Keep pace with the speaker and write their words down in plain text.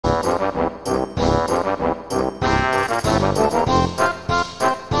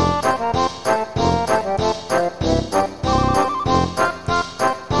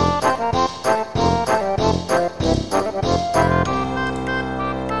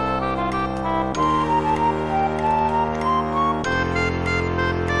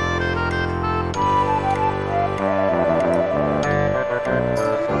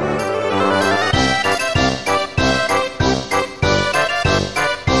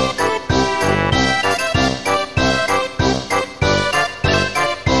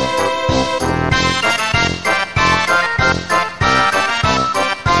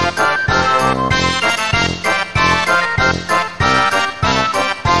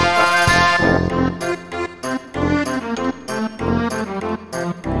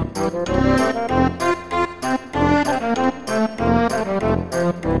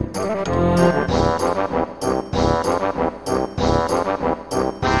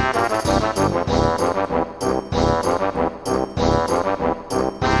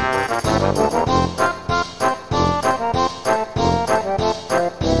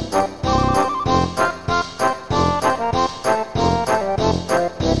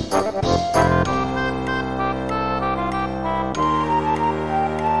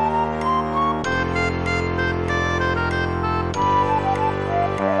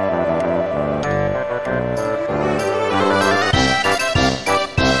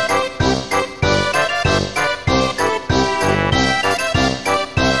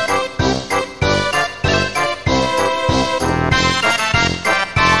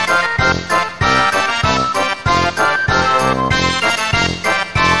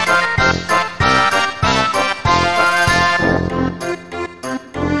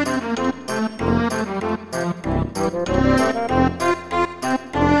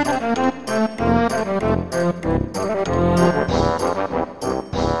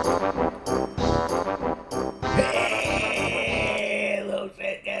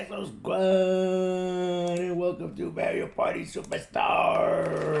Party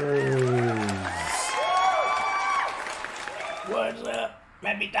Superstars! What's up?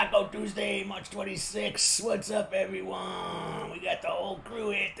 Happy Taco Tuesday, March 26th. What's up, everyone? We got the whole crew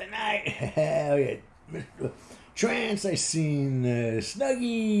here tonight. Hell yeah. Mr. Trance, I seen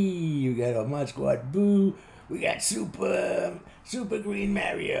Snuggy. We got a Mod Squad Boo. We got Super Green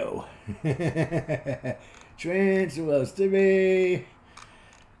Mario. Trance, who else? Timmy.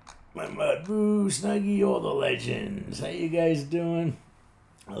 My Mod Boo, Snuggy, all the legends. How you guys doing?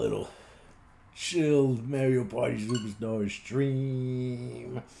 A little chilled Mario Party Superstar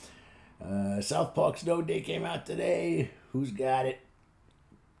stream. South Park Snow Day came out today. Who's got it?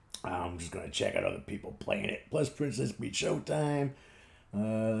 I'm just gonna check out other people playing it. Plus Princess Peach Showtime.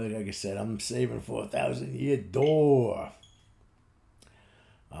 Like I said, I'm saving for 1,000-year door.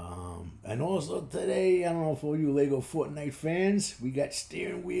 And also today, I don't know, for you Lego Fortnite fans, we got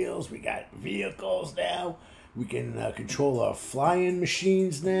steering wheels, we got vehicles now. We can control our flying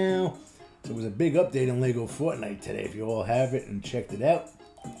machines now. So it was a big update on Lego Fortnite today. If you all have it and checked it out,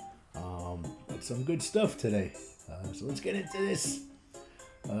 it's some good stuff today. So let's get into this.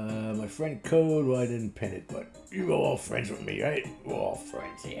 My friend Code, well, I didn't pin it, but you're all friends with me, right? We're all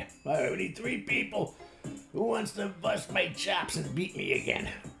friends here. All right, we need 3 people. Who wants to bust my chops and beat me again?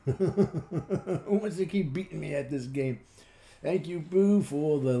 Who wants to keep beating me at this game? Thank you, Boo, for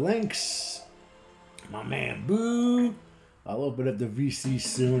all the links. My man, Boo. I'll open up the VC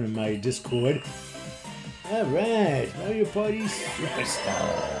soon in my Discord. All right, Mario Party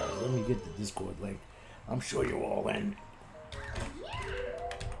Superstars. Let me get the Discord link. I'm sure you're all in.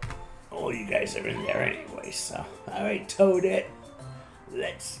 All you guys are in there anyway, so. All right, Toadette.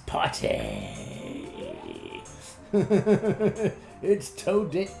 Let's party. It's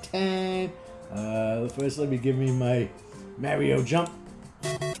Toadette time. First, let me give me my Mario jump.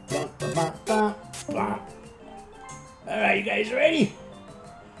 All right, you guys ready?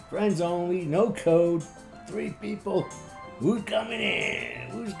 Friends only, no code. 3 people. Who's coming in?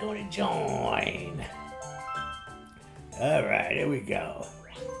 Who's going to join? All right, here we go.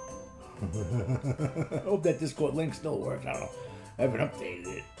 I hope that Discord link still works. I don't know. I haven't updated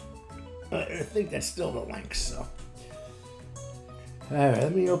it. I think that's still the link, so. Alright,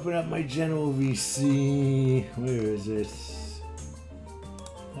 let me open up my general VC. Where is it?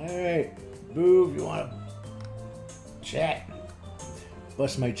 Alright. Boo, if you want to chat.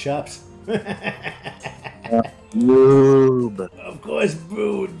 Bust my chops. Noob. Of course,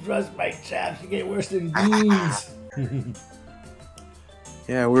 Boo would bust my chops. You get worse than beans.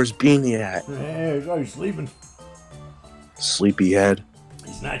 Yeah, where's Beanie at? Yeah, he's already sleeping. Sleepyhead.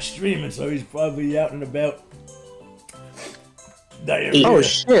 He's not streaming, so he's probably out and about. Diarrhea. Oh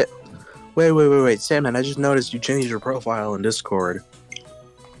shit! Wait, Salmon, I just noticed you changed your profile in Discord.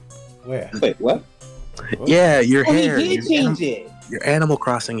 Where? Wait, what? Yeah, your hair. He did change it. Your Animal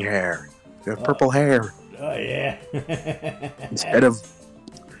Crossing hair. You have purple hair. Oh, yeah. Instead of...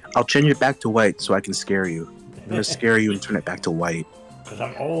 I'll change it back to white so I can scare you. I'm gonna scare you and turn it back to white. Because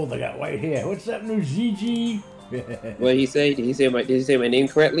I'm old, I got white hair. What's up, new Gigi? What did he say? Did he say my name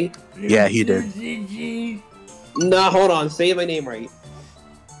correctly? Yeah, he did. Gigi. Nah, hold on. Say my name right.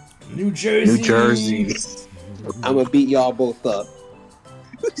 New Jersey. New Jersey. I'm gonna beat y'all both up.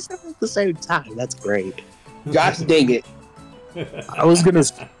 At the same time, that's great. Gosh dang it. I was gonna...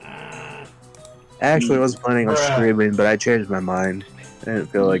 Actually, I was planning on streaming, but I changed my mind. I didn't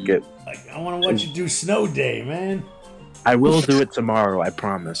feel like it. I want to watch you do Snow Day, man. I will do it tomorrow, I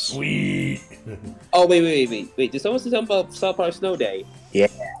promise. Sweet. Oh, wait. Did someone say something about South Park Snow Day? Yeah.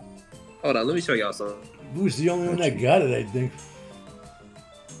 Hold on, let me show y'all something. Who's the only one that got it, I think.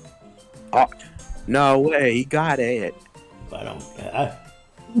 Oh, no way, he got it. I don't...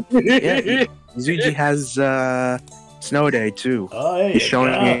 Yeah, Zuji has Snow Day, too. Oh, yeah. He's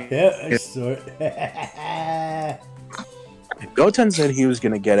showing me. Yeah, I saw it. Goten said he was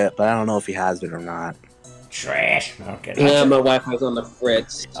going to get it, but I don't know if he has it or not. Trash. Okay. Yeah, my Wi-Fi's on the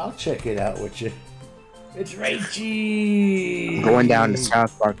fritz. I'll check it out with you. It's Rachie. I'm going down to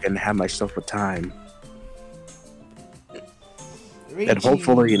South Park and have myself a time. Rachie. And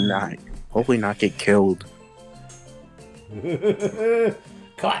hopefully not get killed.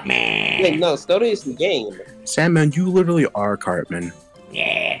 Caught me. Wait, no, Snow Day is the game. Sandman, you literally are Cartman.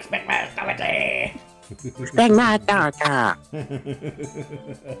 Yeah, expect my authority. Expect my authority.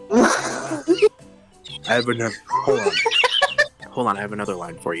 I have another. Hold on, I have another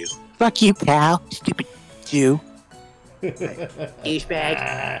line for you. Fuck you, pal. Stupid Jew.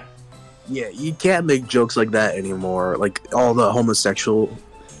 Douchebag. Yeah, you can't make jokes like that anymore. Like all the homosexual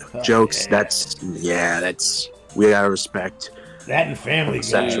jokes. Yeah. That's we gotta respect. That and Family Guy.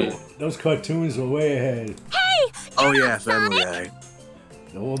 Sexual. Those cartoons were way ahead. Hey, Oh yeah, Family Guy.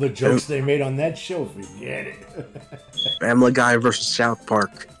 All the jokes they made on that show, forget it. Family Guy versus South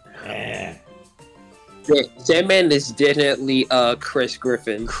Park. Yeah. Sandman is definitely Chris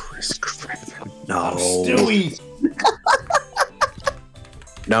Griffin. Chris Griffin. I'm No. Stewie.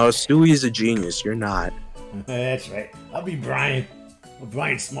 No, Stewie's a genius. You're not. That's right. I'll be Brian. Well,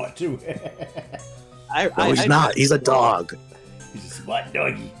 Brian's smart too. No, he's not. He's a dog. He's a smart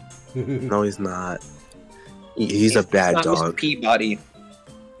doggy. No, he's not. He's a bad not dog. Mr. Peabody.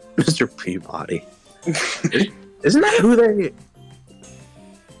 Mr. Peabody. Isn't that who they?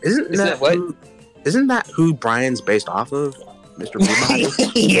 Isn't that what? Isn't that who Brian's based off of? Mr.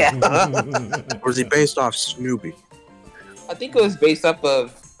 Peabody? Yeah. Or is he based off Snoopy? I think it was based off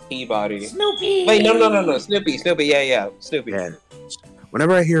of Peabody. Snoopy. Wait, no. Snoopy. Yeah. Snoopy. Yeah.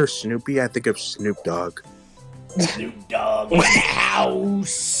 Whenever I hear Snoopy, I think of Snoop Dogg. Snoop Dogg in the house.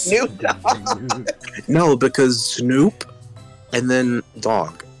 Snoop Dogg. No, because Snoop and then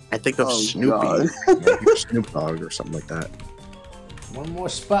dog. I think of Snoopy. Like Snoop Dogg or something like that. One more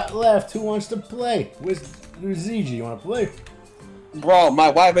spot left. Who wants to play? Where's ZG? You want to play? Bro, my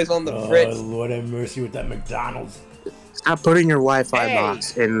Wi-Fi's on the fritz. Oh, Lord have mercy with that McDonald's. Stop putting your Wi-Fi Hey.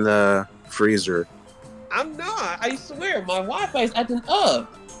 box in the freezer. I'm not. I swear, my Wi-Fi's acting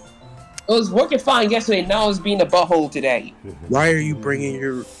up. It was working fine yesterday. Now it's being a butthole today. Why are you bringing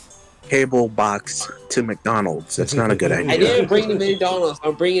your cable box to McDonald's? That's not a good I idea. didn't bring the McDonald's.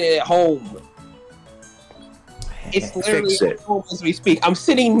 I'm bringing it at home. It's literally Fix it. at home as we speak. I'm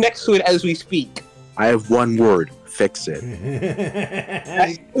sitting next to it as we speak. I have one word. Fix it.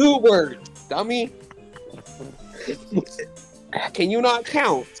 That's 2 words, dummy. Can you not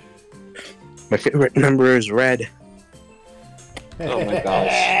count? My favorite number is red. Oh my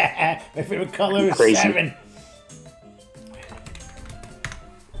gosh. My favorite color is Crazy. 7.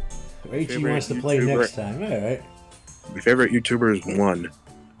 Rachie Favorite wants to play YouTuber. next time. All right. My favorite YouTuber is 1.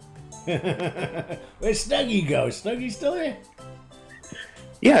 Where's Snuggy go? Snuggy still here?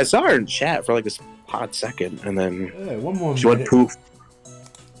 Yeah, I saw her in chat for like a hot second, and then One more she went minute. poof.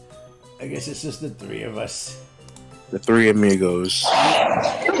 I guess it's just the 3 of us. The 3 amigos.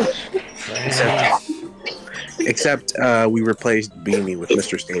 Except we replaced Beanie with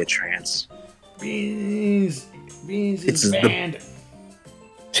Mr. Stay a Trance. Beans It's is the- banned.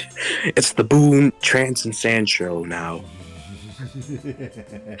 It's the Boone Trance and Sand show now.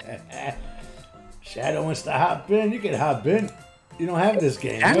 Shadow wants to hop in. You can hop in. You don't have this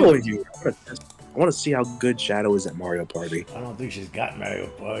game. Shadow, right? I want to see how good Shadow is at Mario Party. I don't think she's got Mario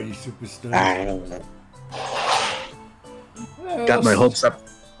Party Superstar. I don't know. Well, Got my hopes up.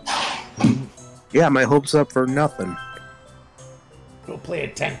 Yeah, my hopes up for nothing. We'll play a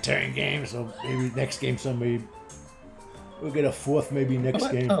 10-turn game, so maybe next game somebody... We'll get a 4th maybe next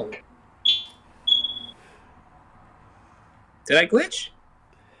game. Oh. Did I glitch?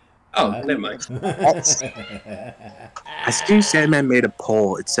 Oh, never mind. I see Sandman made a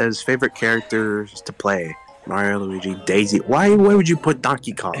poll. It says favorite characters to play. Mario, Luigi, Daisy. Why would you put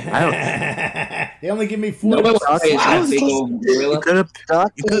Donkey Kong? I don't. They only give me 4. No one wants to play I that was big just- old gorilla. You could have.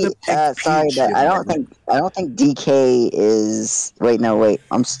 You could have picked Sorry, Peach but and I don't think DK is. Wait,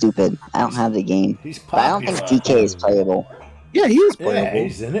 I'm stupid. I don't have the game. He's But I don't popular. think DK is playable. Yeah, he is Yeah, playable.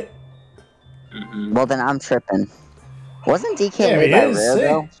 he's in it. Well, then I'm tripping. Wasn't DK There made he by is. Rare See?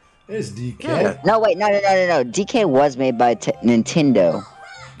 though? There's DK. Yeah. No, wait, no. DK was made by Nintendo.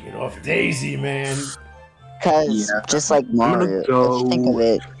 Get off Daisy, man. Cause Yeah. just like Mario, if you think of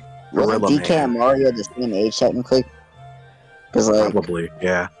it, wasn't Gorilla DK Man. and Mario the same age technically? Cause like, Probably,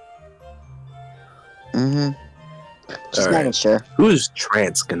 yeah. just Alright. making sure. Who's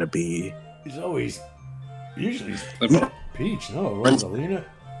Trance gonna be? He's always... Usually he's What Peach, no, Rosalina.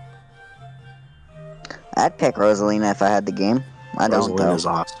 I'd pick Rosalina if I had the game. I don't though. Rosalina's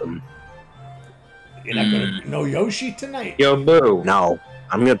awesome. You're not gonna... No Yoshi tonight? Yo, Boo. No,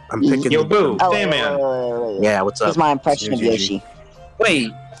 I'm picking. Yo, Boo. Oh, Sandman. wait. Yeah, what's up? Here's my impression of Here's Yoshi.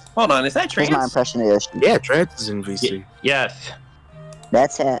 Wait, hold on. Is that Here's my trans? impression of Yoshi. Yeah, Trance is in VC. Yes.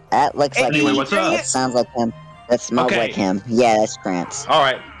 That's it. That looks Hey, like anyway, him. what's up? That sounds like him. That smells Okay. like him. Yeah, that's Trance. All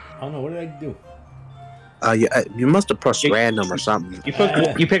right. I don't know, what did I do? Yeah, you must have pressed You- random or something. You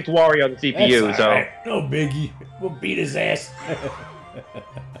picked Wario on the CPU, That's so alright. No biggie. We'll beat his ass.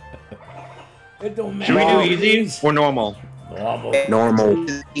 It don't matter. should we do No, easy or normal? Normal. Normal.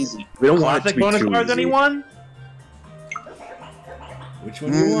 Easy. We don't want it to Classic be bonus too cards, easy. anyone? Which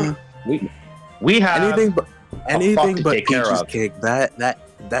one do you want? We have Anything but to take care Peach's of. Cake.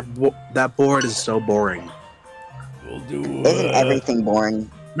 That board is so boring. We'll do... Isn't everything boring?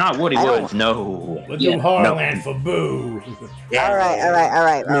 not Woody I don't- Woods. No. We'll do Yeah. Heartland for Boo.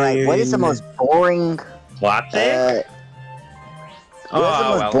 Alright. What is the most boring Classic? Where's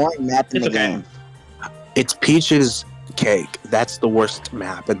the most boring map in It's the okay. game? It's Peach's cake. That's the worst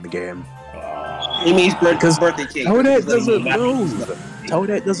map in the game. He means birthday cake. Toadette doesn't move.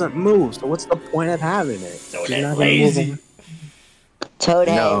 Toadette doesn't move. So what's the point of having it? She's Toadette not gonna lazy. move. Toadhead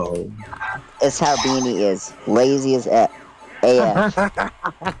No. is how Beanie is. Lazy as AF.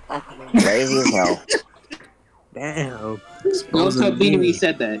 Lazy as hell. Damn. Don't tell Beanie we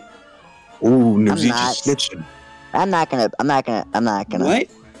said that. Ooh, not. Nuziji's snitching. I'm not gonna. What?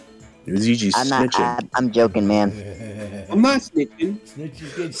 Nuziji's snitching. I'm joking, man. I'm not snitching.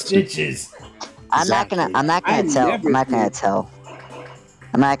 Snitches get stitches. I'm not gonna I tell. never I'm not gonna did. tell.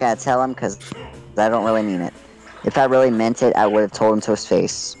 I'm not gonna tell him because I don't really mean it. If I really meant it, I would have told him to his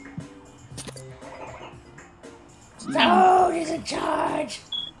face. No, he's in charge.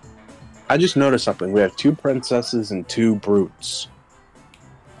 I just noticed something. We have 2 princesses and 2 brutes.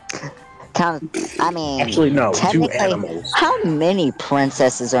 I mean, Actually, no. 2 technically, animals. how many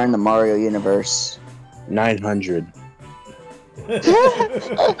princesses are in the Mario universe? 900.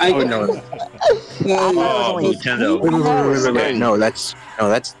 Oh no. Oh, only Nintendo. Wait. No,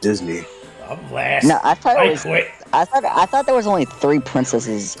 that's Disney. I'm last. No, I thought it I was. quit. I thought there was only 3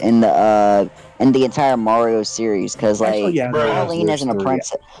 princesses in the entire Mario series because like Actually, yeah, Pauline there's isn't a 3.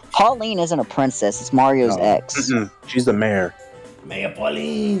 princess. Pauline isn't a princess. It's Mario's No. ex. She's the mayor. Mayor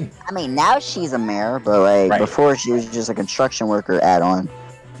Pauline. I mean, now she's a mayor, but like Right. before she was just a construction worker add-on.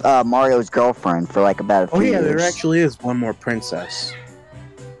 Mario's girlfriend for like about a few Oh yeah, years. there actually is one more princess.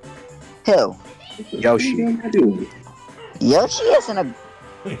 Who? Yoshi. Yoshi isn't a.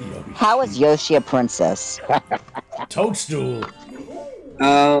 How is Yoshi a princess? Toadstool.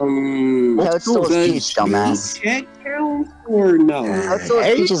 Toadstool's does Peach, dumbass. Check count or no? Toadstool's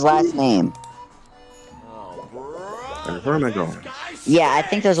Peach's last name. Where am I going? Yeah, I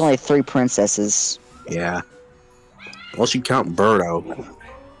think there's only 3 princesses. Yeah. Unless you count Birdo.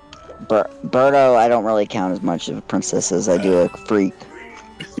 Birdo, I don't really count as much of a princess as I do a freak.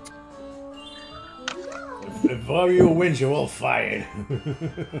 If Mario wins, you're all fired.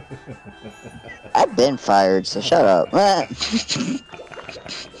 I've been fired, so shut up.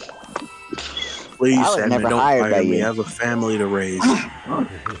 Please, I was Edmund, never don't hired by fire me. you. I have a family to raise.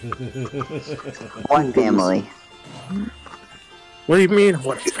 One family. What do you mean,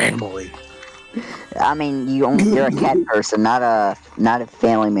 what family? I mean, you're a cat person, not a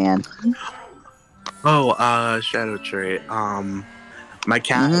family man. Oh, Shadow Tree. My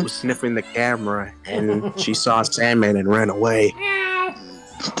cat Mhm. was sniffing the camera, and she saw Sandman and ran away.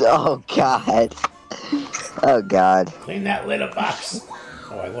 Oh god. Oh god. Clean that litter box.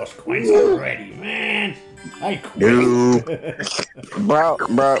 Oh, I lost coins already, man. I quit. No. Bro.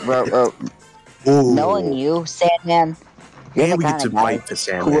 Ooh. Knowing you, Sandman, you're And the we get kind to of guy fight the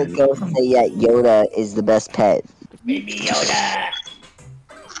who would Sandman. go say that Yoda is the best pet. Baby Yoda.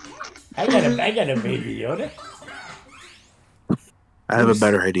 I got a baby Yoda. I have a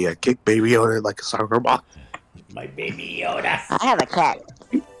better idea. Kick Baby Yoda like a soccer ball. My baby Yoda. I have a cat.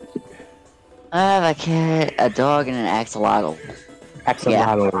 I have a cat, a dog, and an axolotl.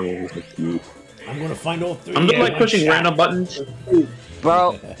 Axolotl. I'm gonna find all 3. I'm just in like one pushing shot. random buttons.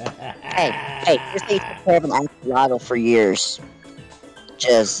 Bro, hey, just take care of an axolotl for years.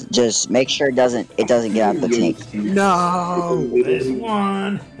 Just make sure it doesn't get out of the tank. No. There's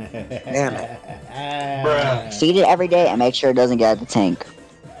one. Damn it. Feed it every day and make sure it doesn't get out of the tank.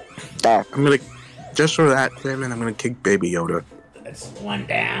 There. I'm gonna, just for that, Sandman, I'm gonna kick Baby Yoda. That's one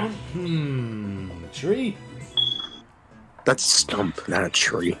down. Tree. That's a stump, not a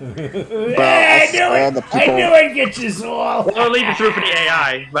tree. Bro, I I knew swear it. the I people. knew I'd get you all. Well, leave it through for the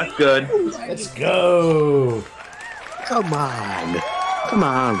AI. That's good. Let's go. Come on. Come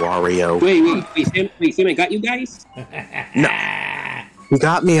on, Wario. Wait, Sam, I got you guys? He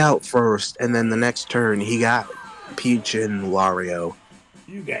got me out first, and then the next turn, he got Peach and Wario.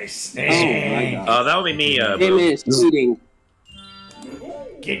 You guys stay. That would be me. Sam Boo. is cheating.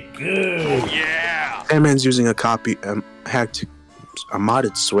 Get good. Sandman's using a copy, hacked, a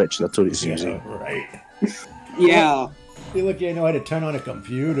modded Switch. That's what he's using. Yeah, right. Yeah. You're lucky I know how to turn on a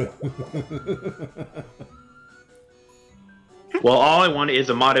computer. Well, all I want is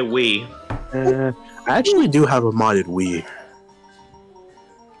a modded Wii. I actually do have a modded Wii.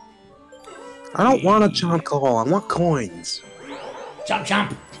 I don't want a John Call. I want coins. Chomp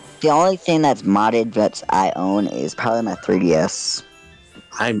chomp. The only thing that's modded that I own is probably my 3DS.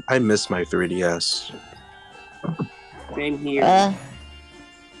 I miss my 3DS. Same here.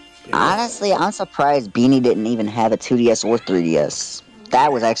 Honestly, I'm surprised Beanie didn't even have a 2DS or 3DS.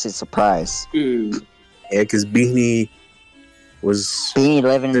 That was actually a surprise. Hmm. Yeah, because Beanie was... Beanie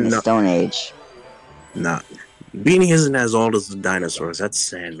living in the No. Stone Age. Nah. Beanie isn't as old as the dinosaurs. That's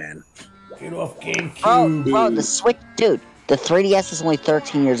Sandman. Get off GameCube. Bro, the Switch, dude. The 3DS is only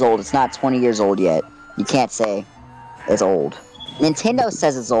 13 years old. It's not 20 years old yet. You can't say it's old. Nintendo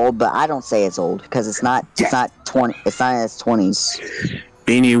says it's old, but I don't say it's old because it's not 20. It's not in its 20s.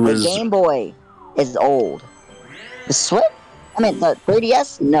 Beanie was. The Game Boy is old. The Switch? I mean, the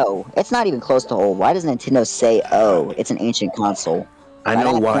 3DS? No. It's not even close to old. Why does Nintendo say, oh, it's an ancient console? I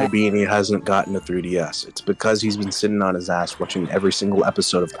know why Beanie hasn't gotten a 3DS. It's because he's been sitting on his ass watching every single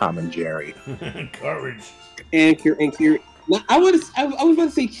episode of Tom and Jerry. Courage. And I was going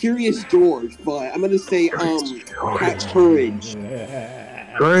to say Curious George, but I'm going to say Courage.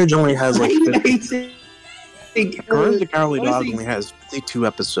 Courage only has like. Why did I 50, say Courage the Cowardly Dog only has 52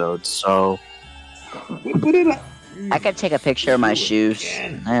 episodes, so. What did I could take a picture of my shoes.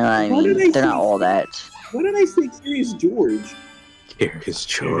 They're not all that. Why did I say Curious George? Here's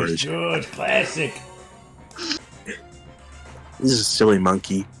George. George, classic. This is a silly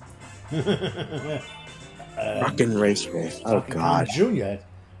monkey. Rockin' Racers. Oh, God. Junior.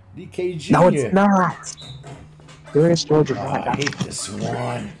 DK Jr. No, it's not. Curious George is not. I hate this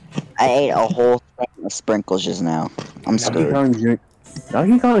one. I ate a whole thing of sprinkles just now. I'm scared.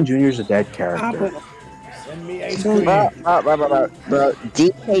 Donkey Kong Jr. is a dead character. Send me ice cream. Bro,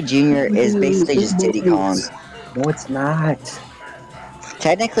 DK Jr. is basically just Diddy Kong. No, it's not.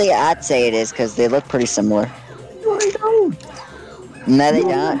 Technically, I'd say it is because they look pretty similar. No, they don't. No,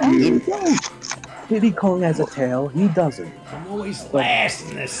 they don't. Diddy Kong has a tail. He doesn't. I'm always last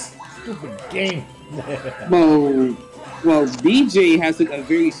in this stupid game. Well, BJ has like a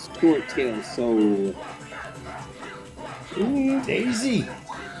very short tail, so. Daisy.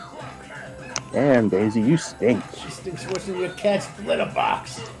 Damn, Daisy, you stink. She stinks worse than your cat's litter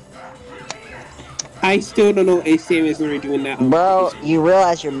box. I still don't know if Sam is really doing that. Bro, you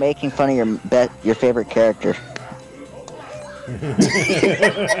realize you're making fun of your favorite character.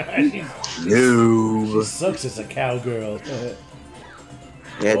 No. She sucks as a cowgirl.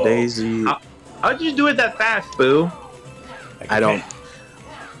 Yeah, Daisy. How'd you do it that fast, Boo? I don't.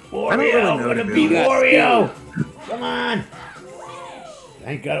 Wario, I don't really know I'm gonna to be do that. Wario. Come on.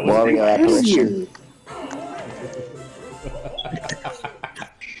 Thank God it wasn't Wario apparition.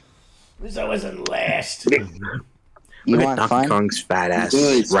 At least I wasn't last. You Look at want Donkey fun? Kong's fat ass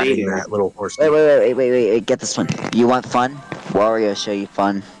Good, riding Satan. that little horse. Wait, get this one. You want fun? Wario show you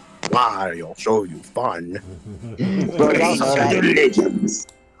fun. Wario, show you fun. Bro, don't know that.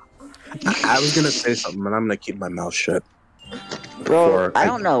 I was gonna say something, but I'm gonna keep my mouth shut. Bro, I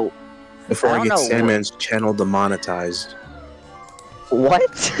don't know. Before I don't get know. Sandman's channel demonetized.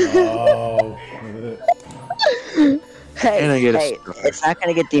 What? Oh. And I get a hey, star. it's not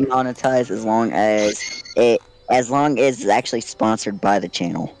gonna get demonetized as long as it's actually sponsored by the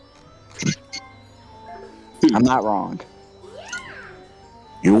channel. I'm not wrong.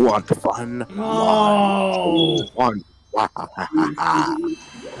 You want fun? No. Fun. How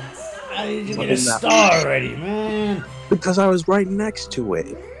did you get a star already, man? Because I was right next to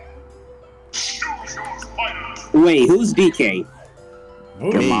it. Wait, who's DK?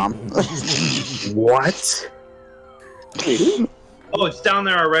 Your mom. What? Oh, it's down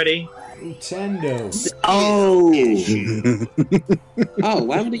there already. Nintendo. Oh. Oh,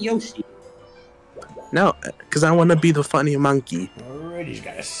 why would the Yoshi? No, because I want to be the funny monkey. Already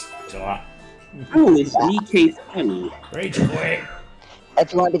got a star. Oh, it's DK funny. Rage quit.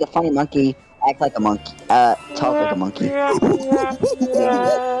 If you want to be the funny monkey, act like a monkey. Talk like a monkey.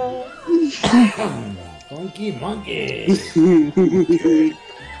 Funky monkey.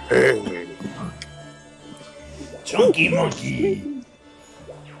 Chunky monkey.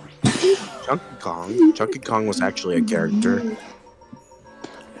 Chunky Kong was actually a character.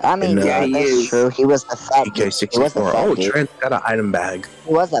 I mean, Yeah, he that's is. true. He was the fat dude. He was the DK64. fat Oh, dude. Trent got an item bag.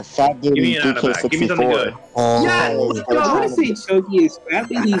 He was a fat dude Give me in an item back. Give me something good. DK64. Oh, Yes, I let's want go. to say Chogi is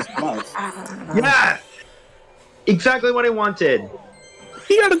badly he's buff. Yes! Exactly what I wanted.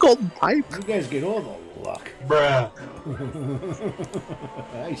 he got a golden pipe. You guys get all the luck. Bruh.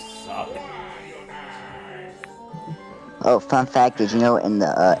 I suck. Oh, fun fact, did you know in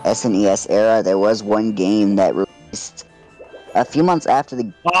the SNES era, there was one game that released a few months after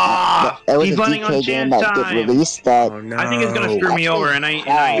the... there was He's a running on DK game chance that time. get released that Oh, no. I think it's gonna screw me over, and I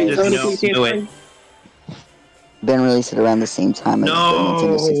Guys. just knew it. been released at around the same time as the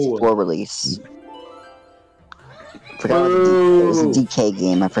Nintendo No. 64 release. Forgot what it was a DK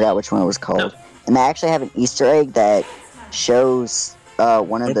game. I forgot which one it was called. No. And they actually have an Easter egg that shows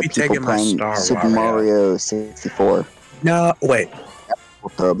one of Don't the be people taking my playing star, Super Wario. Mario 64. No, wait.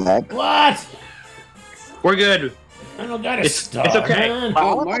 Throwback. What? We're good. I don't got a It's star, okay. man. I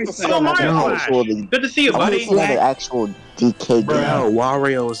Oh, would like Mario to see Flash. Oh, another Mario actual. Flash. Good to see you, I want to buddy. see another actual DK Bro, game.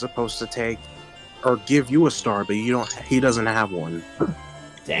 Wario is supposed to take or give you a star, but you don't. He doesn't have one.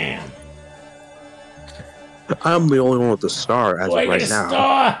 Damn. I'm the only one with the star as Oh, I of get right a now.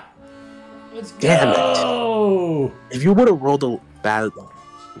 star. Let's Damn go. If you would have rolled a bad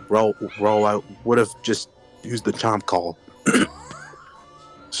roll out, would have just used the chomp call.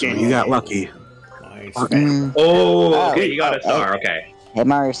 So you got lucky. Nice. Oh, okay, you got a star. Okay. Hey,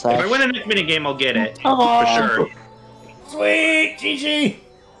 Mario If Slash. I win the next mini game, I'll get it for sure. Sweet, GG.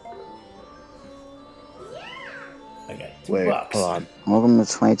 I got $2. Hold on. Welcome to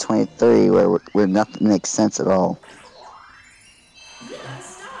 2023, where nothing makes sense at all.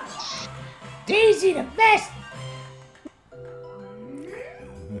 Daisy the best.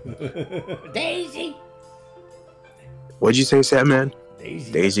 Daisy. What'd you say, Sandman?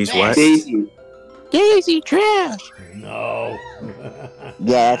 Daisy. Daisy's the what? best. Daisy. Daisy trash. No.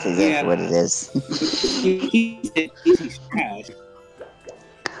 Yeah, that's exactly Yeah. what it is. He said Daisy's trash.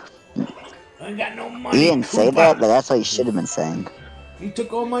 I ain't got no money. He didn't say Koopa. that, but that's what he should have been saying. He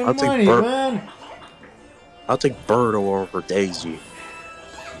took all my I'll take money, Bert. man. I'll take Birdo over Daisy.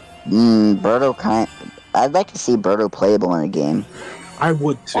 Birdo I'd like to see Birdo playable in a game. I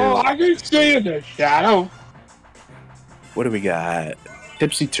would too. I can see in the shadow. What do we got?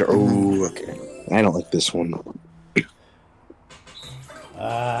 Tipsy Oh, okay. I don't like this one.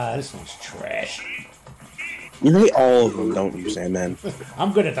 This one's trash. You hate all of them, don't you, Sandman?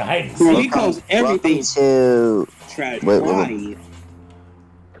 I'm good at the hide and Bro, seek. he calls everything Welcome to trash. Wait, Why?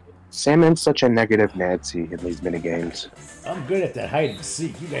 Sandman's such a negative Nancy in these minigames. I'm good at that hide and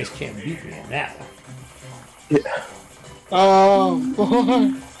seek. You guys can't beat me in that one. Oh,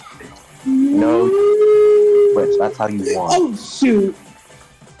 No, Twitch, that's how you want. oh shoot!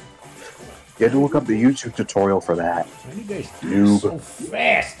 You had to look up the YouTube tutorial for that. Why do you guys do Noob. so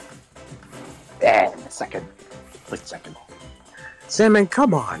fast? Second. Wait a second. Sandman,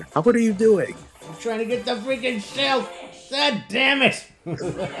 come on. What are you doing? I'm trying to get the freaking shell. God damn it.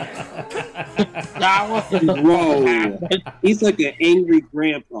 Whoa, he's like an angry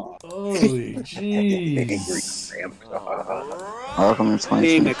grandpa. Holy jeez. Welcome to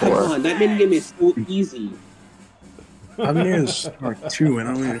Man, come 2024. on, that minigame is so easy. I'm near start 2 and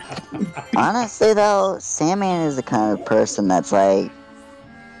I'm gonna... Honestly, though, Sandman is the kind of person that's like,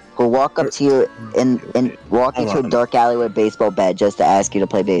 will walk up to you and walk into a dark alley with a baseball bat just to ask you to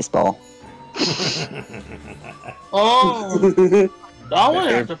play baseball. Oh, I want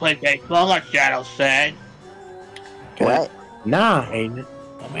to have to play baseball, like Shadow said. What? 9.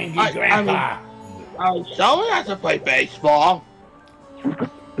 I'm angry grandpa. Someone has to play baseball.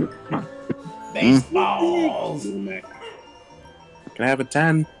 Baseballs. Can I have a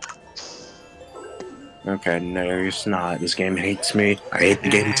 10? Okay, no, it's not. This game hates me. I hate the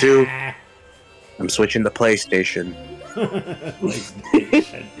game too. I'm switching to PlayStation.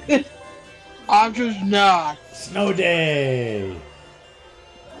 PlayStation. I'm just not. Snow day.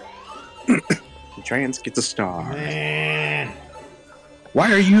 Trans gets a star. Man.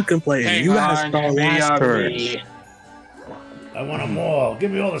 Why are you complaining? Hang You got a on, star last turn. I want them all.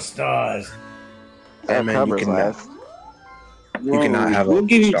 Give me all the stars. Yeah, man, you Covers can, left. Bro, cannot have a we'll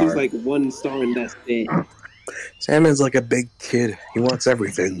give you star. just like one star and that's it. Salmon's like a big kid. He wants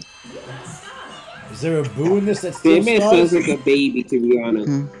everything. Is there a boo in this that steals Sandman stars? sounds like a baby, to be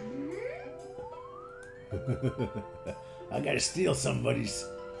honest. I gotta steal somebody's.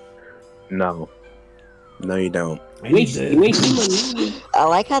 No. No, you don't. I You need ain't to- you ain't seen my movie. I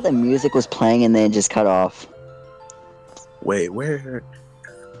like how the music was playing and then it just cut off. Wait, where?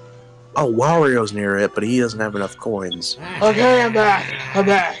 Oh, Wario's near it, but he doesn't have enough coins. Okay, I'm back. I'm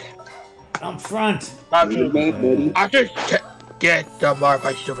back. I'm front. You're back, buddy. I just get the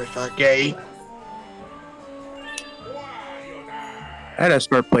Marvel Superstar game. I gotta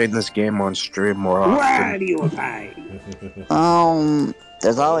start playing this game on stream more often. Radio time.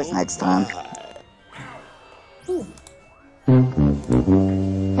 There's always next time. I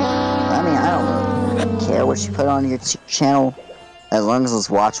mean, I don't really care what you put on your channel, as long as it's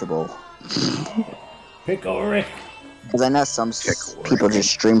watchable. Pickle Rick. Because I know some people just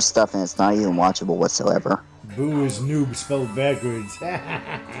stream stuff and it's not even watchable whatsoever. Boo is noob spelled backwards. No,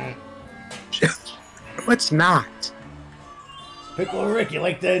 it's not. Pickle Rick, you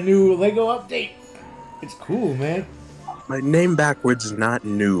like the new Lego update? It's cool, man. My name backwards is not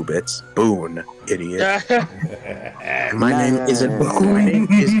Noob, it's Boone, idiot. And my name isn't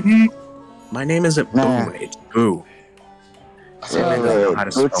Boone. My name isn't Boone, it's Boo. Salmon doesn't know how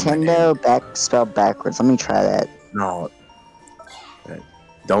to spell my name. Nintendo spelled backwards. Let me try that. No.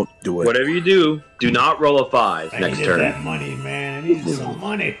 Don't do it. Whatever you do, do not roll a 5 I next needed turn. that money, man. I needed some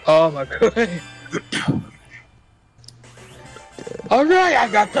money. Oh my god. Alright, I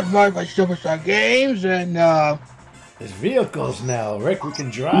got some more of my Superstar games and There's vehicles now, Rick. We can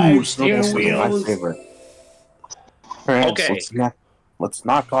drive, steering wheels. Alright, Okay. let's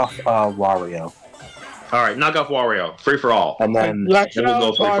knock off Wario. All right, knock off Wario. Free for all. And then let's then we'll go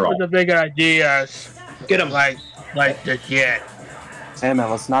not free for talk all. with the big ideas Get him. like the shit. Sandman,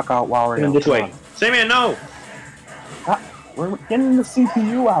 let's knock out Get Wario. him this Come way. on. Sandman, no. We're getting the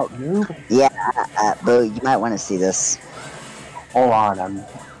CPU out, noob. Yeah, Boo, you might want to see this. Hold on,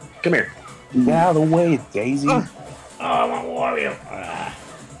 Come here. get out of the way, Daisy. Oh, I want Wario.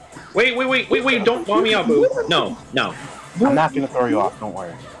 Wait. Don't bomb me out, boo. No. I'm not gonna throw you off, don't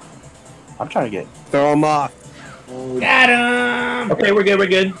worry. I'm trying to throw him off. Got him. Okay, we're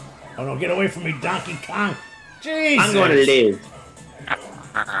good. Oh no, get away from me, Donkey Kong. Jesus. I'm going to live.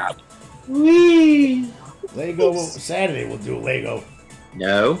 Lego Saturday. We'll do Lego.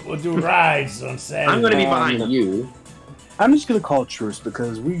 No. We'll do rides on Saturday. I'm going to be behind you. I'm just gonna call truce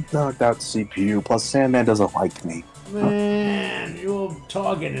because we knocked out the CPU, plus Sandman doesn't like me. Man, you're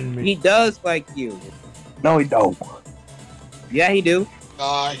targeting He me. does like you. No, he don't. Yeah, he do.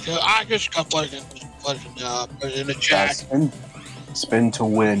 I just got put in the Yeah, chat. spin to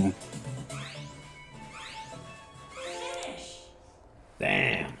win.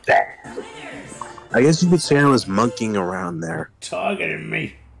 Damn. I guess you could say I was monkeying around there. Targeting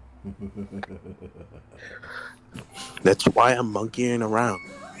me. That's why I'm monkeying around.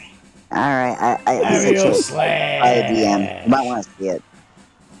 Alright, I Mario I Slash. DM. You might want to see it.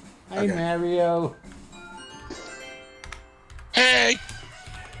 Hey, Mario. Hey!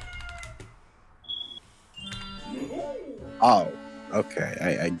 Oh,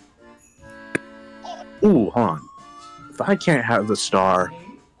 okay. Ooh, hold on. If I can't have the star,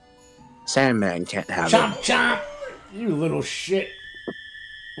 Sandman can't have Chomp, it. chomp. You little shit.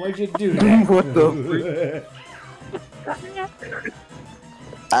 Why'd you do that? What the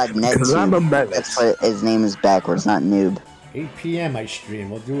Because I'm a NetTube. menace. That's what his name is backwards, not noob. 8 p.m. I stream.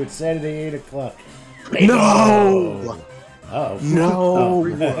 We'll do it Saturday, 8 o'clock. No! Oh. No! Oh.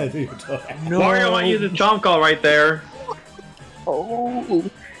 No! Mario, I want you to chomp call right there. Oh,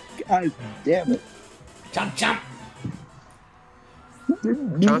 God damn it. Chomp, chomp.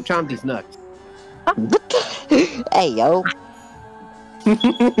 Chomp these nuts. Hey, yo.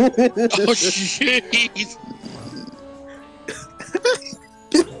 Oh, jeez!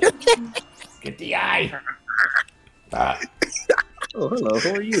 Get the eye. Oh, hello. Who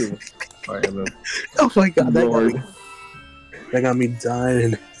are you? Alright, hello. Oh my God, that got me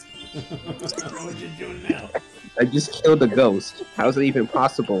dying. What you doing now? I just killed a ghost. How is it even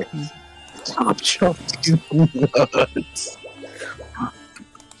possible? Chomp, you nuts.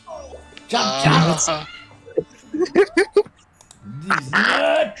 Chomp, chomp. These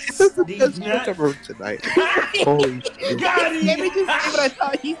nuts. These nuts. Tonight. Holy shit. Got him. Let me just say what I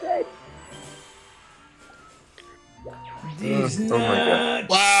thought he said. These Oh my God. nuts.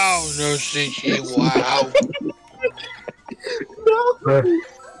 Wow, no CG, wow.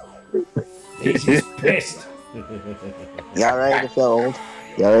 Daisy's pissed. Y'all ready to feel old?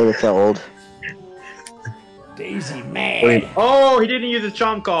 Y'all ready to feel old? Daisy mad. Wait. Oh, he didn't use the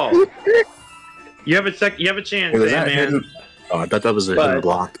chomp call. You have a chance, Was that Sandman. hidden? Oh, I thought that was a But hidden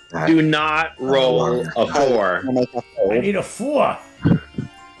block. Do not roll a 4. Make us I old. need a 4.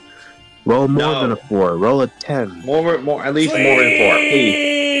 Roll more No. than a 4. Roll a 10. More, at least more than 4.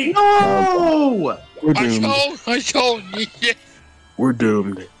 Please. Sweet. No! We're doomed. I told you. We're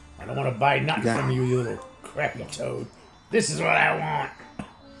doomed. I don't want to buy nothing from you, you little crappy toad. This is what I want.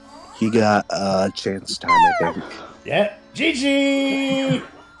 He got chance time, I think. Yeah. GG.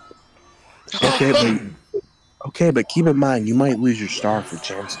 Okay, but keep in mind, you might lose your star for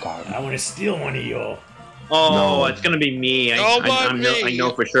chance time. I want to steal one of your. Oh, No. it's gonna be me. Nobody. I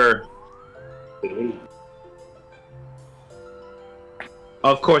know for sure.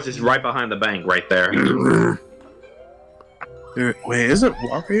 Of course, it's right behind the bank, right there. Wait, is it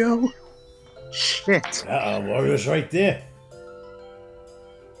Wario? Shit. Uh-oh, Wario's right there.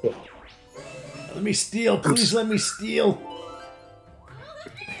 Let me steal. Please let me steal.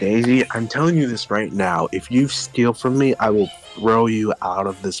 Daisy, I'm telling you this right now. If you steal from me, I will throw you out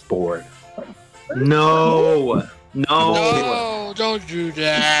of this board. No, No, don't do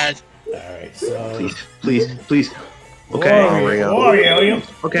that. Alright, so. please. Okay. Wario, you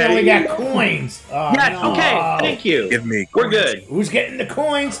Okay. only got coins. Oh, Yes. no. Okay. Thank you. Give me. We're good. Who's getting the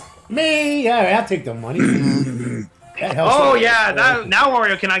coins? Me. Alright, I'll take the money. That helps. Oh yeah. Now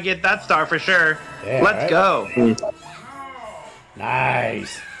Wario can I get that star for sure. Yeah, Let's right? go.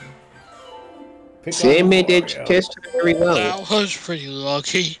 Nice. Pick Sandman up did Wario. test very well. That was pretty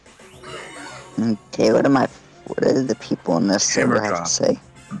lucky. Okay, what do the people in this server Hammer have drop. to say?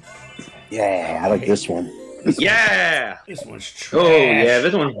 Yeah, I like this one. Yeah. This one's trash. Oh yeah,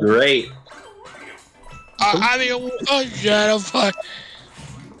 this one's great. I mean, Shadow, but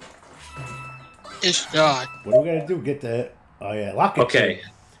it's not. What do we gotta do? Get the... Oh, yeah. Lock it. Okay.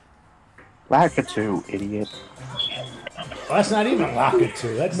 Lakitu, idiot. Well, that's not even lock it to.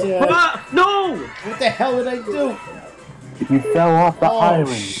 That's... No. What the hell did I do? You fell off the Oh,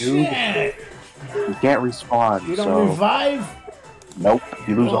 island, shit. dude. You can't respawn, You don't so... revive? Nope,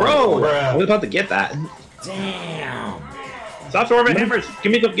 you lose all Bro, your we're about to get that. Damn. Stop throwing hammers.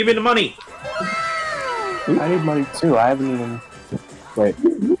 Give me the money. I need money too. I haven't even. Wait.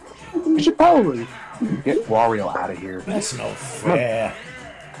 We should probably get Wario out of here. That's no fair.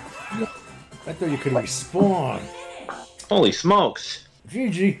 I thought you could respawn. Holy smokes.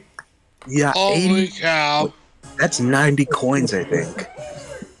 GG. Yeah, Holy 80. cow. That's 90 coins, I think.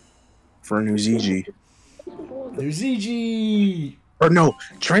 For a new ZG. There's ZG. Or no,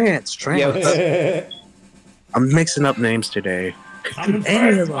 Trance. Yeah. I'm mixing up names today. I'm in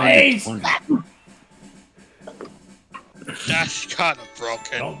And first place. That's kind of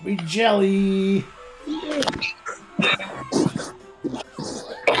broken. Don't be jelly.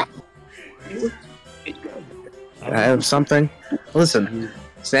 I have something. Listen,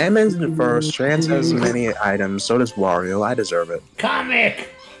 Salmon's in first. Trance has many items. So does Wario. I deserve it. Comic.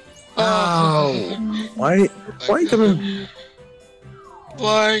 Oh, why are you coming?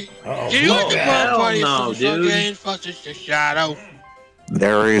 Boy, Uh-oh. do you like the hell party no, for dude. games? Fuck this the Shadow.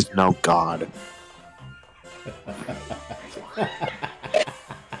 There is no God.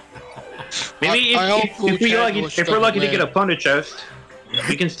 Maybe I hope if we're lucky to get a plunder chest,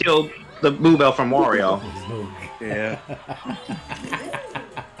 we can steal the Boo Bell from Wario. Yeah.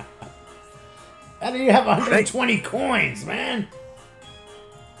 How do you have 120 coins, man?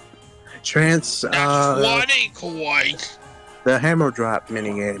 Trance, That's 20 coins. the hammer drop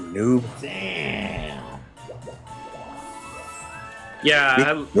minigame, noob. Damn.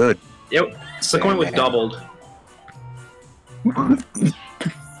 Yeah, Good. the coin was doubled.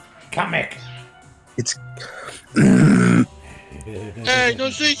 Comic. It's. Hey, no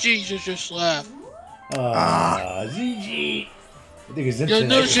see Jesus just left. ZG. I think his no,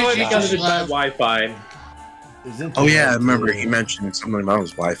 internet ZG is Because just of the bad left. Wi-Fi. His internet Oh yeah, I is- remember he mentioned something about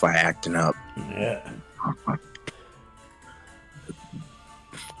his Wi-Fi acting up. Yeah.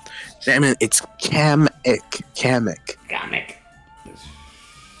 Salmon, it's Kamek. Comic.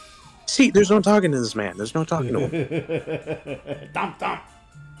 See, there's no talking to this man. There's no talking to him. Dump, dump.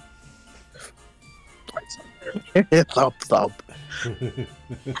 Thump, thump.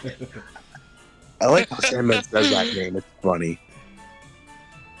 I like how Salmon says that name. It's funny.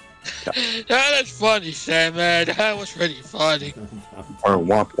 That is funny, Sam, man. That was really funny. Or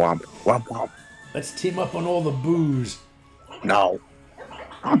womp womp. Womp womp. Let's team up on all the booze. No.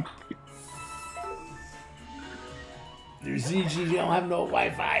 There's ZG, they don't have no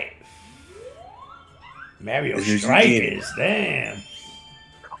Wi-Fi. Mario Is it Strikers, damn.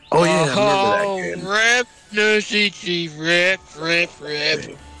 Oh yeah, I remember that game. Rip, no CG, rip.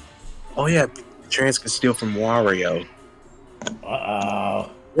 Oh yeah, Trance can steal from Wario.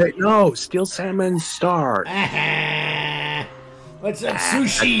 Uh-oh. Wait, no, steal Salmon's star. What's up,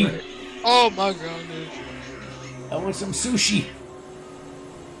 sushi? Oh my god, dude. I want some sushi.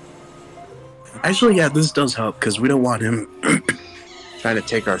 Actually, yeah, this does help because we don't want him trying to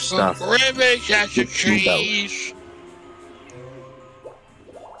take our stuff. Ribbon, that's a With Boo Bell. cheese.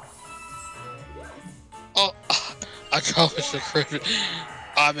 Oh, I call it the ribbon.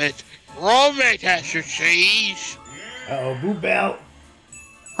 I meant roommate has your cheese. Uh-oh, Boo Bell.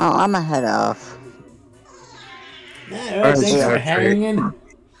 Oh, I'm gonna head off. Yeah, thanks yeah, for great. hanging. All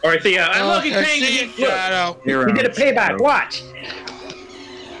right, see, I'm looking Okay, crazy. see you, Look, Shadow. we did a payback. Watch.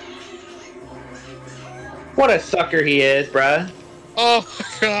 What a sucker he is, bruh. Oh my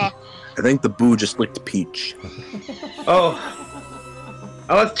god. I think the boo just licked Peach. Oh,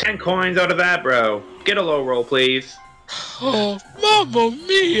 that's 10 coins out of that, bro. Get a low roll, please. Oh, mamma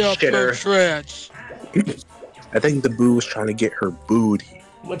mia, Shitter. Trance. I think the boo was trying to get her booed.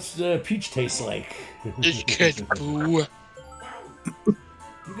 What's the peach taste like? This kid's boo. You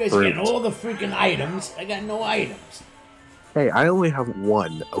guys are getting all the freaking items. I got no items. Hey, I only have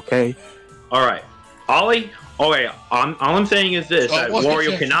one, okay? All right, Ollie. Okay, all I'm saying is this: that what?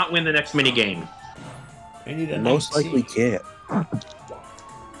 Wario cannot win the next mini game. I need a Most 19. likely can't.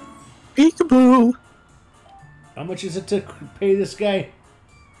 Peekaboo! How much is it to pay this guy?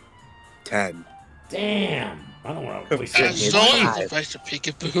 10. Damn. I don't want to waste And any so money. is the place to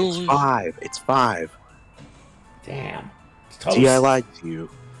peekaboo. It's 5. Damn. See, I lied to you.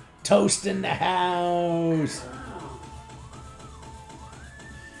 Toast in the house.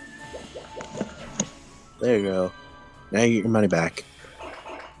 There you go. Now you get your money back.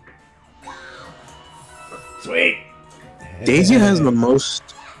 Sweet. Daisy has the most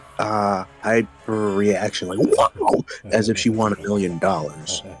hyper reaction, like whoa, as if she won $1 million.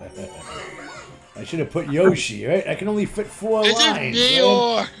 I should have put Yoshi, right? I can only fit 4 Is it lines. me man.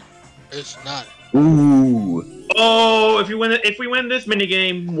 or it's not? Ooh, Oh, if we win this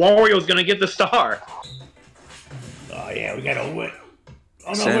minigame, Wario's gonna get the star. Oh yeah, we gotta win. Oh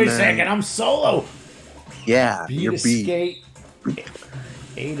no, Sandman. wait a second, I'm solo. yeah, B you're to B. skate,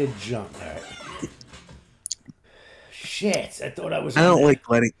 A to jump. All right. Shit, I thought I was. I don't on like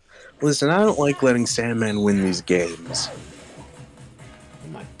letting. Listen, I don't like letting Sandman win these games.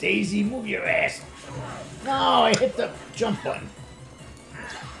 Come on, Daisy, move your ass. No, I hit the jump button.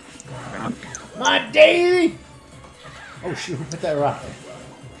 Come on, Daisy. Oh shoot, who put that rock there?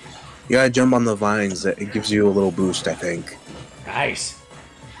 You gotta jump on the vines. It gives you a little boost, I think. Nice.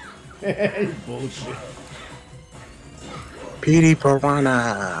 Bullshit. Petey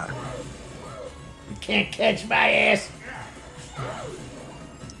Piranha. You can't catch my ass.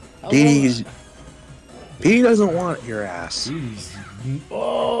 Petey doesn't want your ass. Jeez.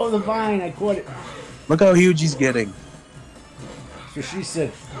 Oh, the vine, I caught it. Look how huge he's getting. So she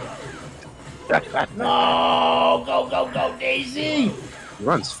said, no, go, Daisy. He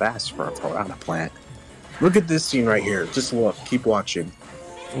runs fast for a piranha plant. Look at this scene right here. Just look. Keep watching.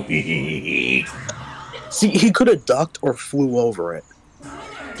 Sweet. See, he could have ducked or flew over it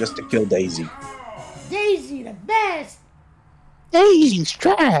just to kill Daisy. Daisy, the best. Daisy's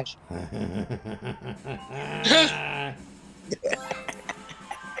trash.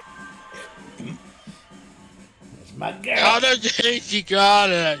 That's my girl. How does Daisy got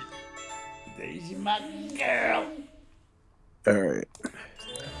it? Daisy, my girl. Alright.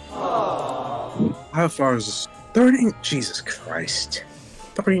 How far is this? 30? Jesus Christ.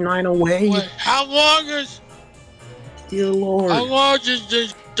 39 away? Wait, how long is Dear Lord. how long is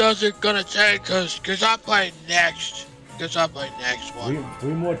this? Does it gonna take? Cause I play next. Cause I play next one.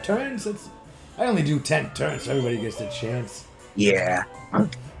 Three more turns? I only do 10 turns, so everybody gets a chance. Yeah.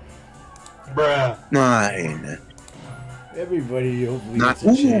 Bruh. 9. Everybody hopefully Not.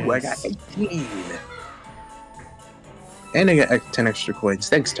 gets a chance. Ooh, I got 18. And I got 10 extra coins.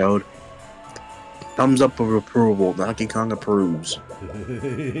 Thanks, Toad. Thumbs up of approval. Donkey Kong approves.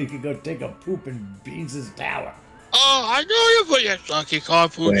 He could go take a poop in Beans' tower. Oh, I know you put your Donkey Kong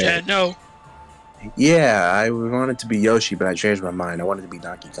food Wait. there. No. Yeah, I wanted to be Yoshi, but I changed my mind. I wanted to be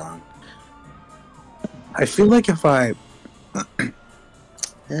Donkey Kong. I feel like if I...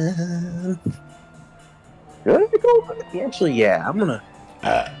 Should I go? Actually, yeah, I'm gonna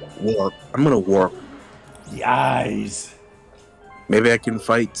warp. I'm gonna warp. The eyes. Maybe I can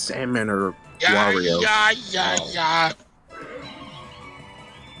fight Sandman or Yeah, Wario. yeah.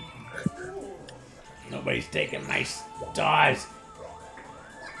 Nobody's taking my stars.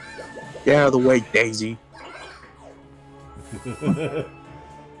 Get out of the way, Daisy.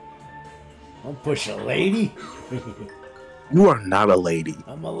 Don't push a lady. You are not a lady.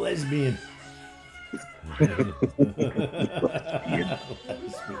 I'm a lesbian.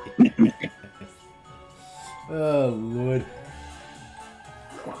 Oh, Lord.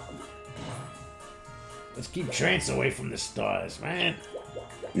 Let's keep Trance away from the stars, man.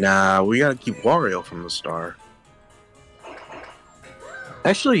 Nah, we gotta keep Wario from the star.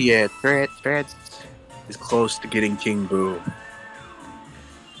 Actually, yeah, Trance is close to getting King Boo.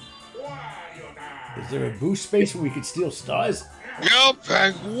 Is there a boost space where we could steal stars? You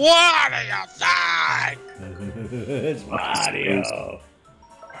pick one of your side. It's Mario.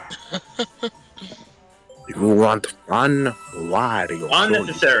 You want fun? Wario.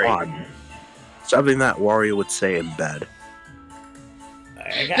 Unnecessary. Fun. Something that Wario would say in bed.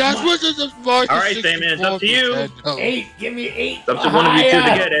 I got That's my- what this is for. All right, Sandman, it's up to you. 64%. 8. Give me 8. It's up to one of you two to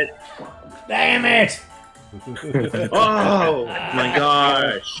get it. Damn it. Oh my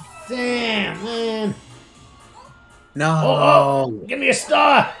gosh. Damn, man. No. Oh, give me a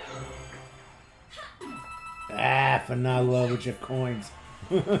star. For not love with your coins.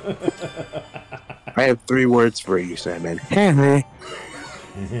 I have 3 words for you, Sandman. I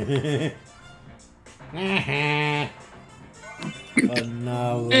hate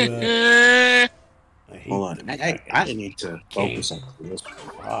Hold on. I need to focus on this.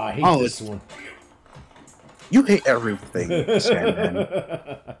 I hate Oh, this one. You hate everything, Sandman.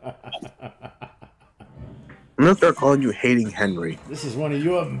 I'm gonna start calling you Hating Henry. This is one of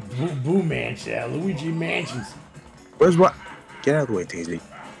your boo mansions, Luigi mansions. Where's what? Get out of the way, Daisy.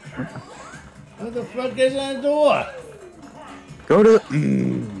 What the fuck is on the door? Go to.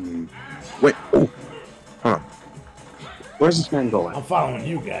 Wait. Oh. Hold on. Where's this man going? I'm following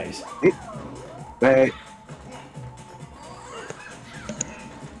you guys. Wait.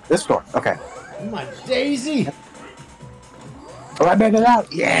 This door. Okay. Come on, Daisy. Oh, I made it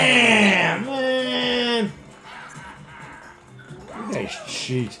out. Yeah, man. You guys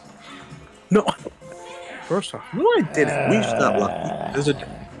cheat. No. First off, no, I didn't. We just got lucky.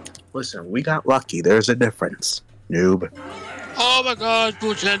 Listen, we got lucky. There's a difference, noob. Oh my god,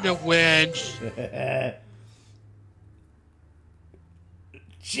 Nintendo wins.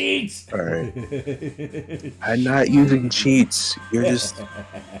 Cheats. All right. I'm not using cheats. You're just.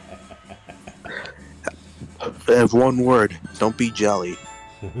 I have one word. Don't be jelly.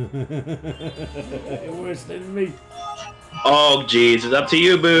 You're worse than me. Oh, jeez. It's up to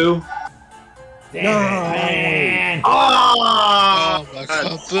you, Boo. Damn it, man. Oh my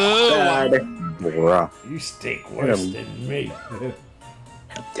god, boo. Bruh. You stink worse than me.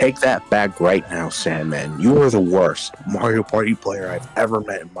 Take that back right now, Sandman. You are the worst Mario Party player I've ever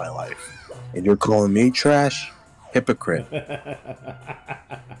met in my life. And you're calling me trash? Hypocrite.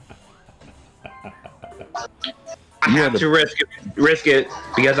 I have to risk it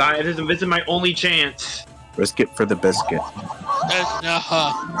because this is my only chance. Risk it for the biscuit. That's not.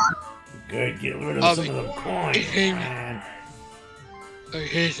 Good, get rid of some of them coins, man.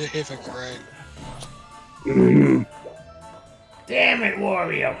 He's a hypocrite. Damn it,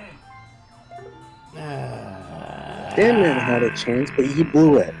 Wario. Sandman had a chance, but he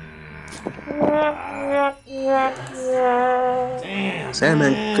blew it. Damn.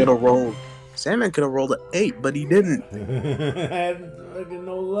 Sandman could have rolled. Sandman could have rolled an 8, but he didn't. I had fucking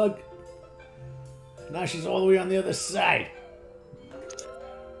no luck. Now she's all the way on the other side.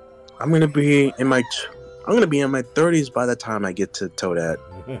 I'm gonna be in my 30s by the time I get to Toadette.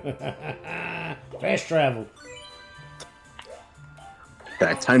 Fast travel.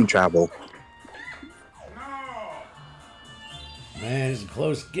 That time travel. Man, it's a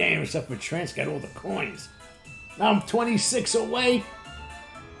close game except for Trent's got all the coins. Now I'm 26 away.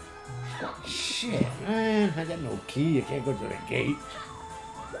 Shit, man. I got no key. I can't go to the gate.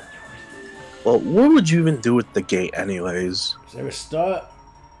 Well, what would you even do with the gate anyways? Is there a start?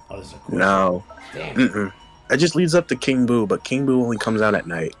 Oh, there's a question. No. Damn. It just leads up to King Boo, but King Boo only comes out at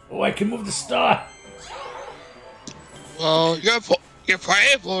night. Oh, I can move the star. Well, you're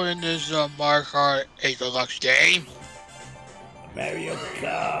playable in this Mario Kart 8 Deluxe game. Mario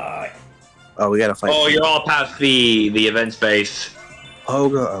Kart. Oh, we gotta fight. Oh, you're all past the event space.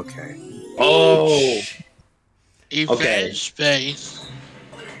 Pogo, okay. Oh. Event space.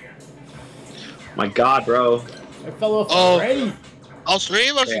 My God, bro. I fell off already. All three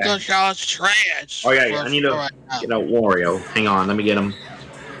of us are gonna challenge Trans. Oh yeah, I need to get a Wario. Hang on, let me get him.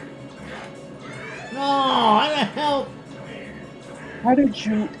 No, how the hell? How did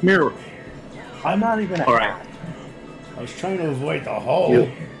you? Mirror. I'm not even. All right. I was trying to avoid the hole.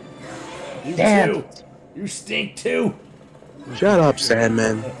 You Damn. too. You stink too. Shut up,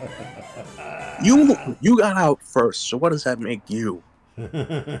 Sandman. You got out first, so what does that make you?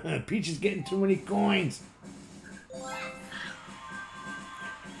 Peach is getting too many coins.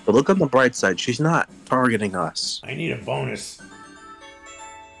 But look on the bright side, she's not targeting us. I need a bonus.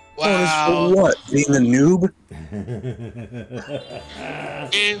 Wow. Bonus for what? Being a noob?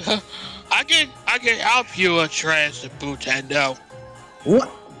 I can help you, Trans and Nintendo.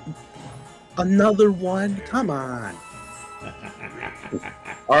 What? Another one? Come on.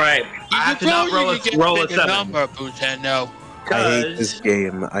 All right. I have to not roll a 7. Number, Nintendo. I hate this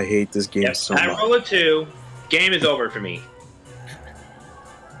game. I hate this game so much. I roll a 2. Game is over for me.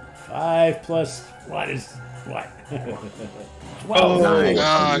 5 plus what is what? 12.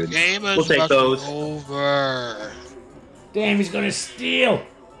 Oh, Game is We'll take those. over. Damn, he's gonna steal.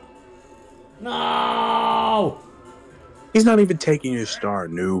 No. He's not even taking your star,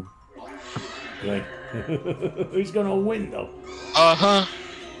 noob. Good. He's gonna win though. Uh-huh.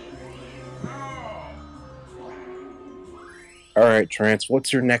 Alright, Trance,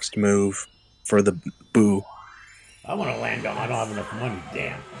 what's your next move for the Boo? I want to land on. I don't have enough money.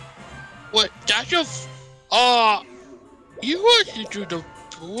 Damn. What? That's your... you want to do the...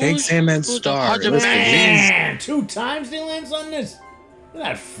 Take Sandman's star. Man, 2 times he lands on this?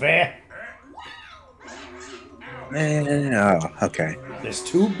 Not fair. Man, oh, okay. There's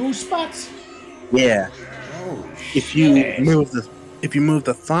 2 boost spots? Yeah. Oh, If you move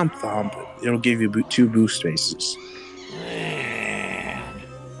the thump, it'll give you 2 boost spaces. Man.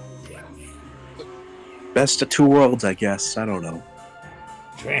 Best of two worlds, I guess. I don't know.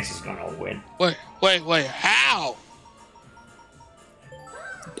 Trance is gonna win. Wait, how?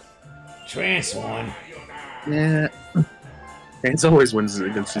 Trance won. Yeah. Trance always wins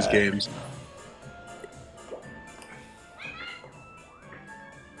against these games.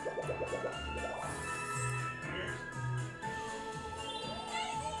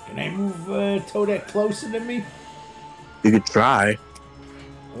 Can I move Toadette closer to me? You could try.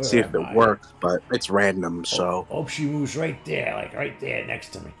 Where See if am it I? works, but it's random, so. Hope she moves right there, like right there next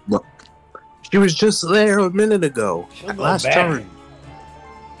to me. Look. She was just there a minute ago. She'll go Last back. turn.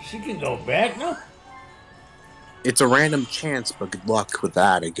 She can go back, no? It's a random chance, but good luck with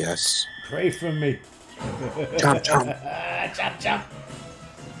that, I guess. Pray for me. Chomp, chomp. Chomp, chomp.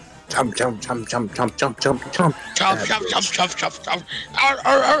 Chomp, chomp, chomp, chomp, chomp, chomp, chomp,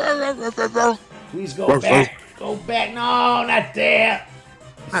 chomp. Chomp. Please go Ruff, back. Go back. No, not there.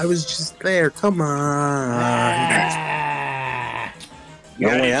 I was just there. Come on. Ah. The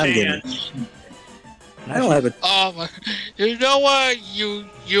only way I'm getting. I don't have a. Oh my! You know what? You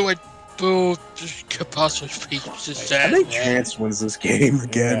and Boo could possibly be just I sad. think Chance wins this game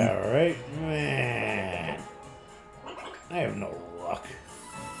again. Yeah, right, man. I have no luck.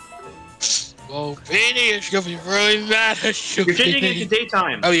 Well, Vinny is gonna be really mad at you. You're changing it to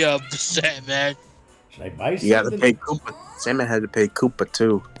daytime. Oh yeah, sad man. Should I buy something? You gotta pay Koopa. Salmon had to pay Koopa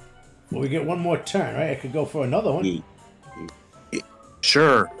too. Well, we get one more turn, right? I could go for another one.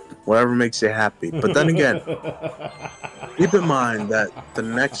 Sure, whatever makes you happy. But then again, keep in mind that the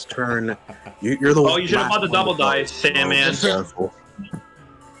next turn, you're the. Oh, you should have bought the double dice, Sandman. Careful.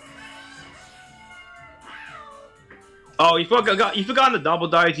 Oh, you forgot the double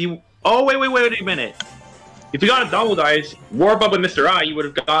dice. Oh, wait a minute. If you got a double dice, warp up with Mr. I, you would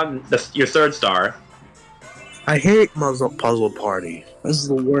have gotten your third star. I hate Puzzle Party. This is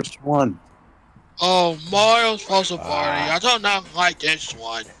the worst one. Oh, Mario's Puzzle Party. I don't not like this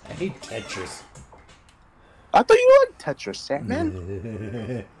one. I hate Tetris. I thought you liked Tetris,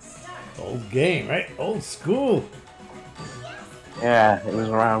 Sandman. Old game, right? Old school. Yeah, it was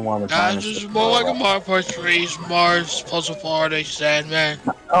around one of the This is more like a Mario Party 3's Mario's Puzzle Party, Sandman.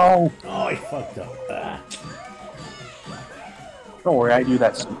 Oh, Oh, I fucked up. don't worry, I do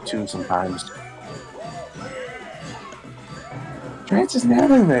that too sometimes. Trance is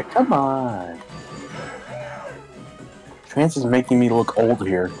nailing it. Come on. Trance is making me look old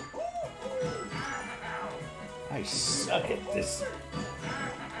here. I suck at this.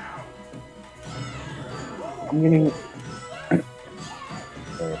 I'm getting.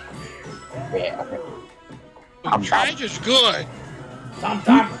 Yeah. Change is good. Tom,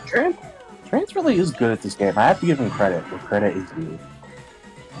 Tom. Trance really is good at this game. I have to give him credit where credit is due.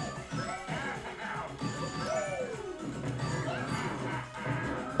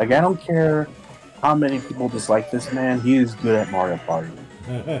 Like, I don't care how many people dislike this man, he is good at Mario Party.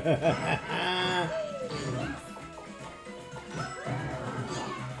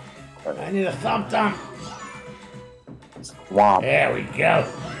 I need a thump thump. Wow. There we go.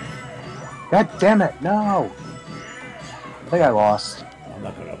 God damn it, no! I think I lost. I'm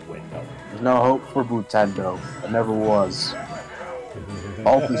not gonna win though. There's no hope for Butendo. There never was.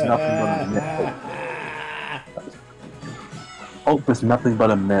 Hope is nothing but a myth. Hope is nothing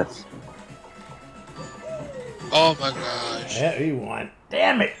but a myth. Oh my gosh. Yeah, he won.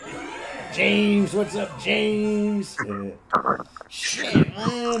 Damn it. James, what's up, James? Shit,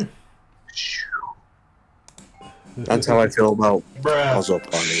 man. That's how I feel about Puzzle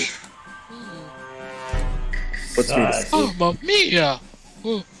Party. What's Sus. Oh, Mamma Mia!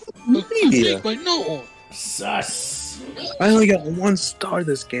 Mia. My no. Sus. I only got 1 star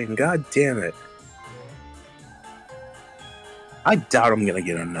this game. God damn it. I doubt I'm gonna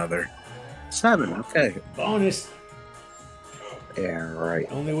get another. 7, okay. Bonus. Yeah, right.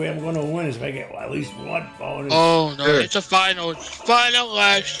 Only way I'm gonna win is if I get at least 1 bonus. Oh no, Sure. it's a final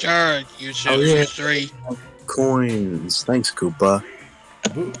last turn. You two, Oh, yeah. 3. Coins. Thanks, Koopa.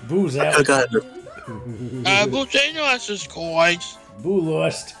 Boo's I out. got Butano has his coins. Boo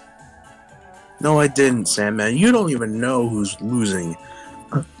lost. No, I didn't, Sandman. You don't even know who's losing.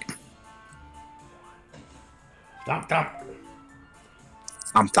 Thump thump.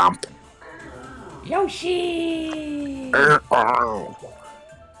 Thump. Yoshi.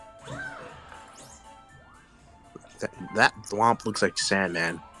 That thwomp looks like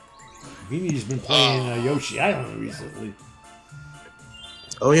Sandman. Vinny's been playing Yoshi Island recently.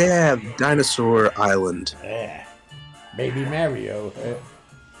 Oh yeah, Dinosaur Island. Yeah. Baby Mario.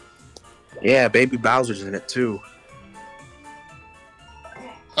 Yeah, Baby Bowser's in it too.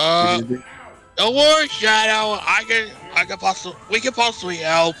 Don't worry, Shadow. We can possibly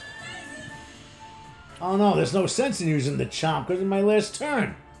help. Oh no, there's no sense in using the chomp because of my last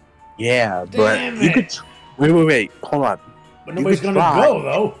turn. Yeah, Damn but you it. could. Wait. Hold on. But nobody's could gonna try. go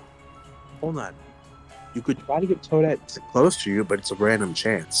though. Hold on. You could try to get Toadette close to you, but it's a random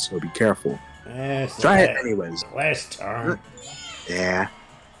chance, so be careful. Try it anyways. Last turn. Yeah.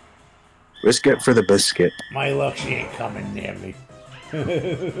 Risk it for the biscuit. My luck, she ain't coming near me.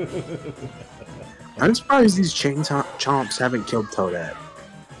 I'm surprised these chain chomps haven't killed Toadette.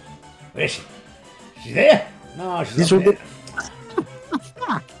 Where is she? She's there? No, she's These up are there.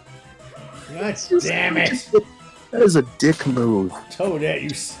 God damn it. That is a dick move. Toadette, you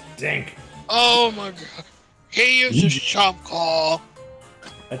stink. Oh my god. He used his chomp call.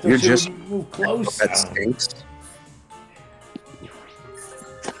 I thought You're she just would move closer. That stinks.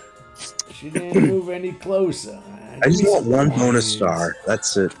 She didn't move any closer. I just want one bonus star.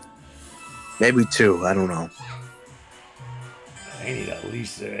 That's it. Maybe two. I don't know. I need at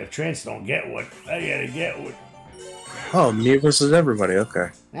least, if Trance don't get one, I gotta get one. Oh, me versus everybody. Okay.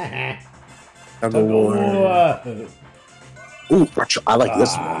 Tug of war. Ooh, I like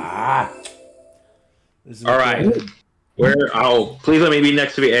this one. This is All right. Where? Oh, please let me be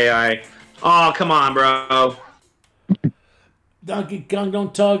next to the AI. Oh, come on, bro. Donkey Kong,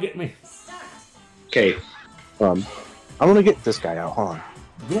 don't target me. Okay. I want to get this guy out. Hold on.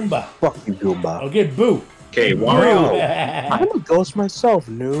 Goomba. Fuck you, Goomba. I'll get Boo. Okay, Wario. I'm a ghost myself,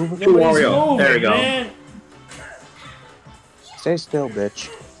 noob. To Wario. Moving, There we go. man. Stay still, bitch.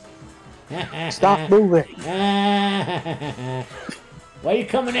 Stop moving. Why are you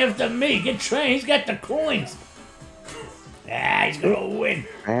coming after me? Get trained. He's got the coins. He's gonna win.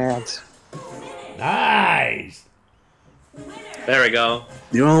 And Nice. There we go.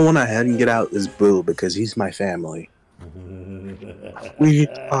 the only one I had to get out is Boo because he's my family. We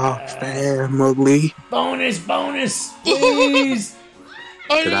are family. Bonus, please.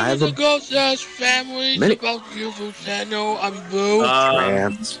 Did I have a ghost ass family Many- about you, Fusano? I'm Boo.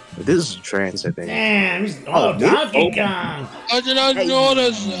 Trance? This is a trance, I think. Damn, he's Oh, Donkey me? Kong. I did not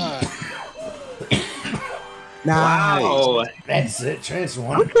notice that. Nice. Wow. That's it, Trance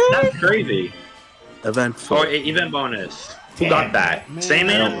won. That's crazy. Eventful. Oh, event bonus. Who Damn, got that? man. Same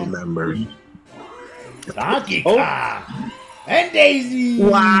I don't man? remember. Donkey Oh. Kong. And Daisy.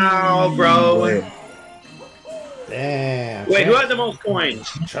 Wow, bro. Wait, Damn. Wait, who had the most coins?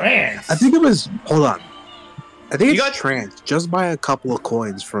 Trance. I think it was. Hold on. I think You it's got- trance just by a couple of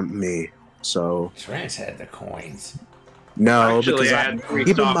coins from me. So Trance had the coins. no, Actually, because I had 3 keep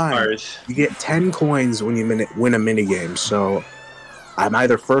in stock mind cars. you get 10 coins when you win a minigame. So I'm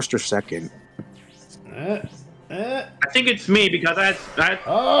either first or second. Uh, I think it's me because I had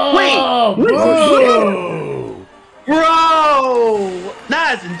oh, Wait. boo. Bro!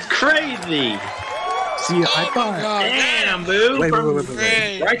 That's crazy! See, I thought Damn, boo! Wait, From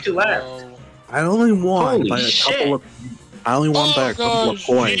wait. right to left. I only won Holy by a shit. couple of. I only won by a couple of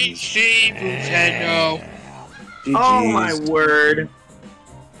coins. GG, Fusano. GG's. Oh my word!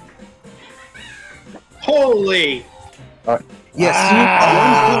 Holy! Yeah,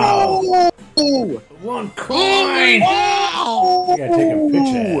 One coin. Wow! You gotta take a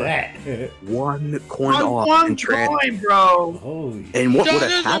picture of that. see, one coin off One and coin, bro! Holy. And what would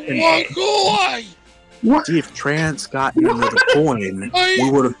That have is happened? a one coin! See, if Trance got another coin, we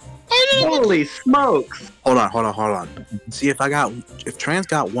would have. I didn't Holy smokes! Hold on. See, if Trance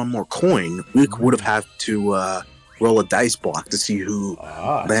got one more coin, we would have had to roll a dice block to see who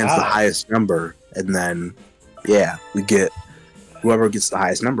lands the highest number, and then we get whoever gets the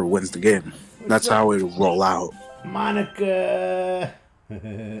highest number wins the game. That's how it would roll out. Monica.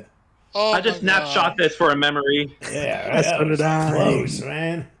 Oh I just my God. snapshot this for a memory. Yeah, right. So That did was I. close,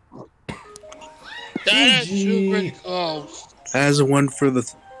 man. That is GG. super close. As a one for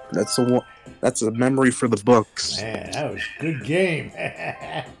the. That's a one. That's a memory for the books. Man, that was a good game.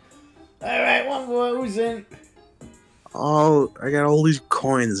 All right, one more. Who's in? Oh, I got all these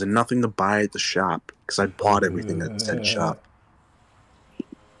coins and nothing to buy at the shop because I bought everything that said shop.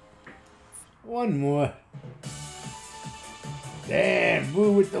 One more. Damn,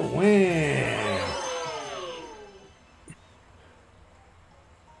 Boo with the win.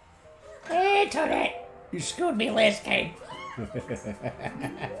 Hey, Toadette. You screwed me last game.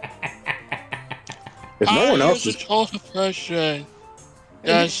 If no one else is is, a total person.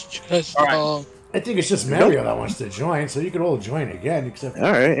 That's just All I think it's just Mario that wants to join, so you can all join again, except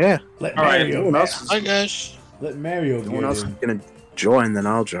all right, yeah. let All right, Mario. no one else I guess. Let Mario If no one get else is in. gonna join, then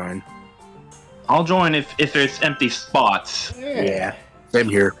I'll join. I'll join if there's empty spots. Yeah. Same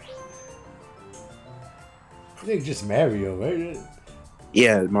here. I think just Mario, right?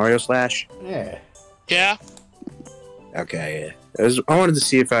 Yeah, Mario Slash. Yeah. Yeah. Okay, yeah. I wanted to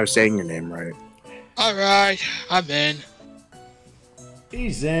see if I was saying your name right. Alright, I'm in.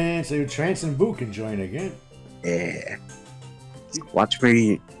 He's in, so Trance and Boo can join again. Yeah. Watch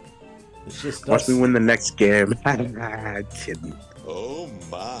me It's just watch us. me win the next game. Kidding. Oh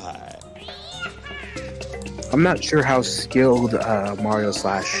my. I'm not sure how skilled Mario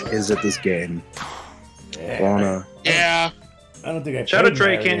Slash is at this game. Yeah, Wanna... Yeah. I don't think I Shadow played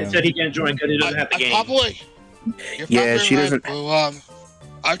Trey Mario. said he can't join because he doesn't have the game. Probably. You're Yeah, probably she right, doesn't- Boo.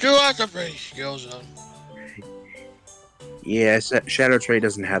 I do have some pretty skills though. Yeah, Shadow Trey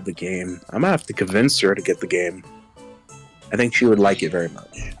doesn't have the game. I'm gonna have to convince her to get the game. I think she would like it very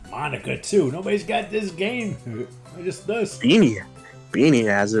much. Monica too. Nobody's got this game. I just does. Beanie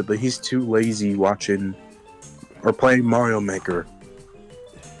has it, but he's too lazy watching or playing Mario Maker.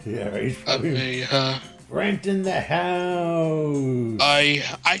 Yeah, he's I probably mean, renting the house.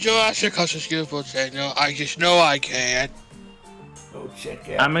 I do have some custom skills, but I just know I can. Go check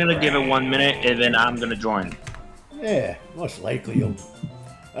out. I'm gonna give it 1 minute and then I'm gonna join. Yeah, most likely you'll.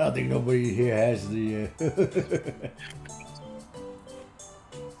 I don't think nobody here has the.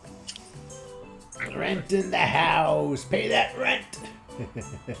 Renting the house. Pay that rent.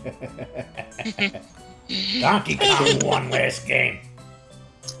 Donkey Kong won last game.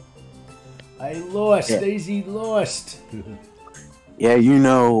 I lost. Yeah. Daisy lost. Yeah, you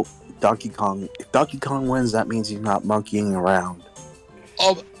know Donkey Kong. If Donkey Kong wins, that means he's not monkeying around.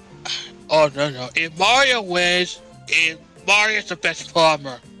 Oh no. If Mario wins, Mario's the best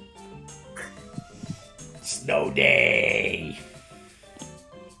plumber. Snow day.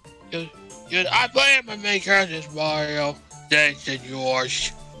 I blame my main character Mario. Thanks to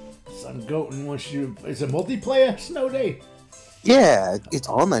yours. Sun Goten wants you. It's a multiplayer snow day. Yeah, it's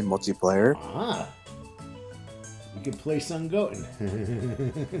online multiplayer. Ah. You can play Sun Goten.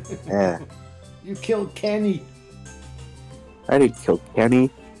 Yeah, You killed Kenny. I didn't kill Kenny.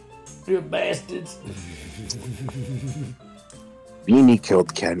 You bastards. Beanie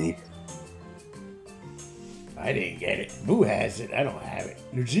killed Kenny. I didn't get it. Boo has it. I don't have it.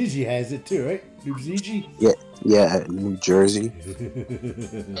 Nujiji has it too, right? Nujiji? Yeah, New Jersey.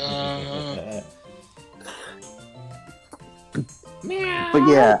 Meow. But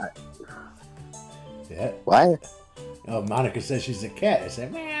yeah, Yeah. what? Oh, Monica says she's a cat. I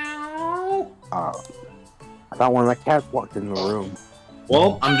said meow. Oh, I thought one of the cats walked in the room.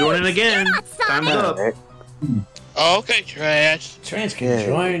 Well, I'm joining again. Time's up. Alright. Okay, trash. Trans can Yeah.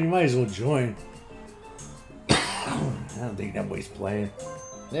 join. You might as well join. I don't think nobody's playing.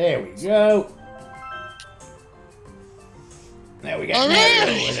 There we go. Now we got All Mario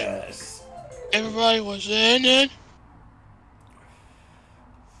right. with us. Everybody was in it.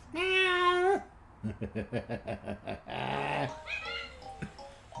 Meow.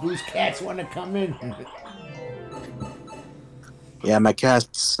 Whose cats want to come in? Yeah, my cat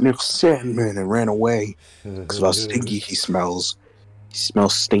sniffed Sandman and ran away because of how stinky he smells. He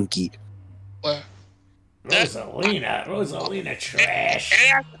smells stinky. Well, Rosalina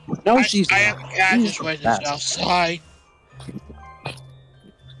trash. No, she's I have a not. cat She's just went the best. outside.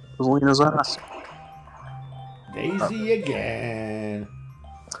 Rosalina's us. Daisy again.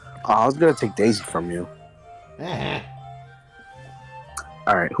 Oh, I was gonna take Daisy from you. Uh-huh.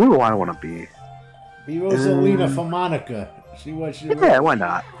 Alright, who do I want to be? Be Rosalina for Monica. See what she Yeah, why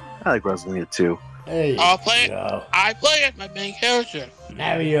not? I like Rosalina too. Hey, I'll play it. go. I play as my main character.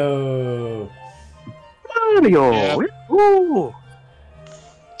 Mario. Mario! Yeah. Ooh!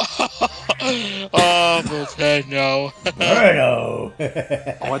 Oh, Nintendo. Birdo.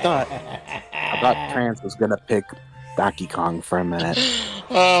 Oh, I thought Trance was gonna pick Donkey Kong for a minute.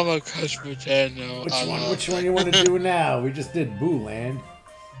 Oh my gosh, Nintendo. Which one you want to do now? We just did Boo Land.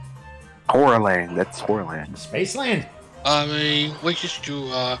 Horrorland, that's Horrorland. Spaceland. I mean, we just do,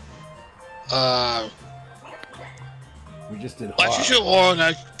 We just did let's just horror. do Horror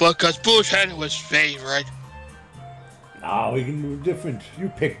Night because Boo's Head was favorite. No, we can do different. You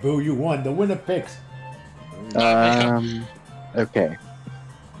pick Boo. You won. The winner picks. Okay.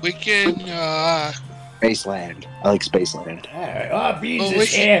 We can, Spaceland. I like Spaceland. All right. Oh, Beans Well, is we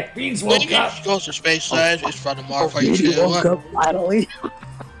should- here. Beans we woke can up. just go to Space Land. It's from the Marvel Beanie woke 2. up finally.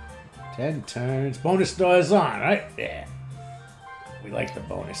 10 turns. Bonus stars on, right? Yeah. We like the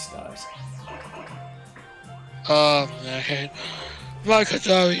bonus stars. Oh man, my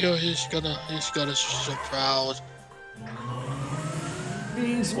Katario is gonna so proud.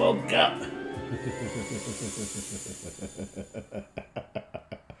 Beans woke up.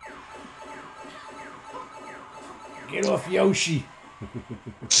 Get off Yoshi.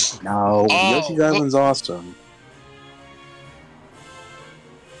 No, Oh, Yoshi's Island's awesome.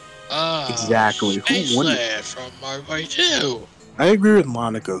 Exactly. Who Space wouldn't? Land from Marvel 2. I agree with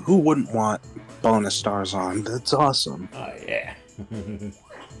Monica. Who wouldn't want bonus stars on. That's awesome. Oh, yeah.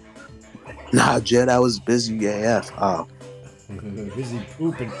 Nah, Jed, I was busy AF. Oh. Busy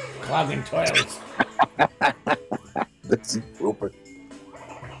pooping, clogging toilets. Busy pooper.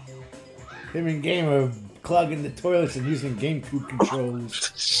 Him and Game are clogging the toilets and using GameCube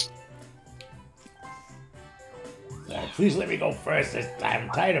controls. Please let me go first this time. I'm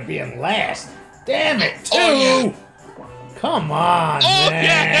tired of being last. Damn it, two! Oh, yeah. Come on, Oh, man.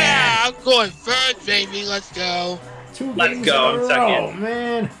 yeah! I'm going first, baby. Let's go. Two Let's games go, in a I'm row, second.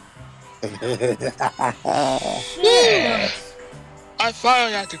 man. Yeah. I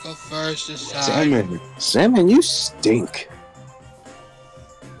finally have to go first this time. Salmon, you stink.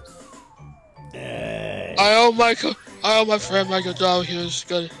 I owe my friend Michael Dow he was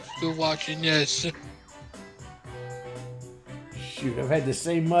good watching this. Shoot, I've had the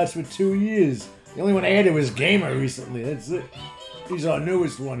same mods for 2 years. The only one I added was Gamer recently. That's it. He's our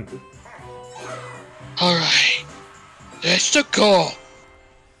newest one. Alright. That's the goal.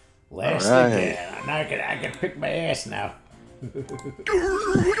 Last All right. again. Now I can pick my ass now.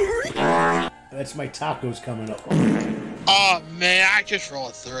 That's my tacos coming up. Oh man, I just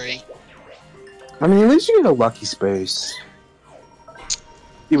rolled a 3. I mean, at least you get a lucky space.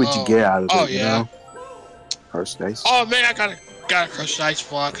 See what you get out of it, you yeah. know? First dice. Oh man, I got a crush ice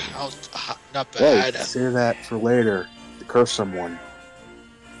block. Not Hey, bad. save that for later. To curse someone.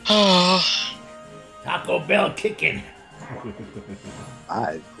 Oh, Taco Bell kicking.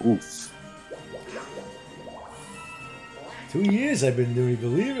 Oof. 2 years I've been doing,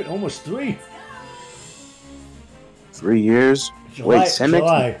 believe it? Almost 3. 3 years? July. Salmon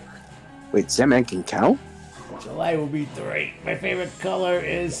can count? July will be 3. My favorite color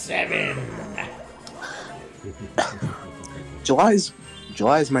is 7. July's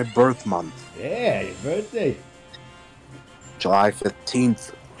my birth month. Yeah, your birthday. July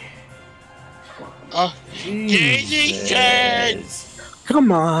 15th. Jesus.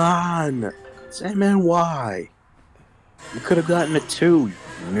 Come on! Salmon, why? You could have gotten a 2, you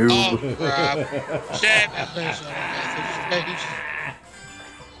noob. oh crap. Damn it, please, oh, my face.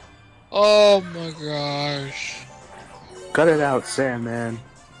 Oh my gosh. Cut it out, Sandman.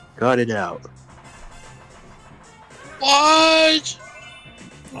 Cut it out. What?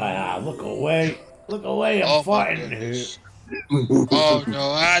 Look away. Look away, I'm Oh my farting. goodness. Oh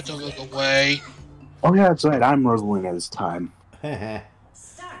no, I had to look away. Oh yeah, that's right. I'm rolling at this time.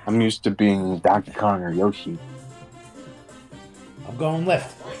 I'm used to being Donkey Kong or Yoshi. I'm going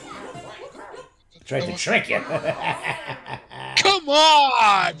left. Tried to trick you. Come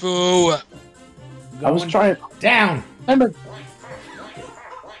on, boo. I was trying. Down. Remember?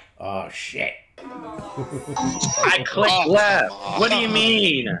 Oh, shit. I clicked left. What do you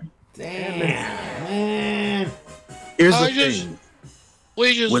mean? Damn, man. Here's I the just- thing.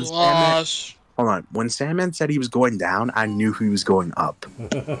 We just When lost. Hold on. When Sandman said he was going down, I knew he was going up.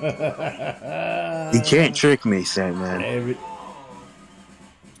 You can't trick me, Sandman.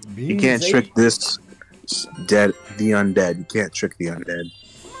 You can't trick this the undead. You can't trick the undead.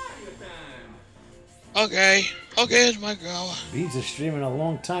 Okay, here's my girl. Beans are streaming a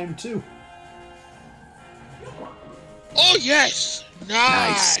long time, too. Oh yes,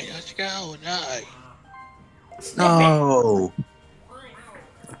 nice. Nice. Let's go, nice. No.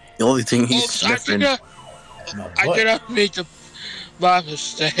 The only thing he's Oops, sniffing. I did not make my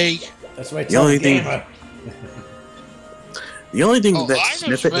mistake. That's why I The tell only the thing- gamer. The only thing Oh, that's I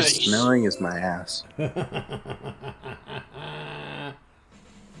know sniffing is space. smelling is my ass.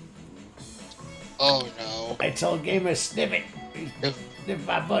 Oh no. I tell gamer, sniff it. Sniff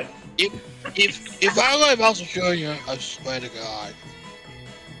my butt. If I let Mouse show you, I swear to God.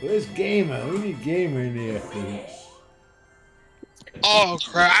 Where's gamer? We need gamer in here. Oh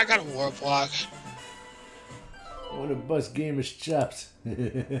crap! I got a war block. I want to bust gamer's chops.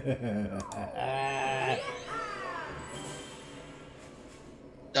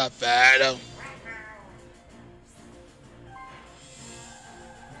 Not bad.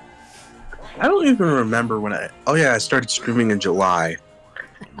 I don't even remember when I. Oh yeah, I started streaming in July.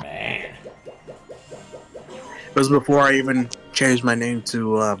 Man. It was before I even changed my name to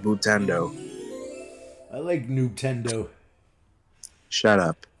Butendo. I like Noobtendo. Shut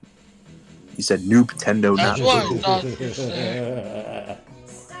up. You said Noobtendo, not That's what I Boo. thought you said.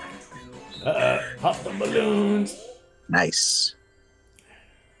 Pop the balloons. Nice.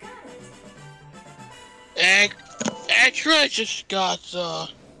 Actually, I just got the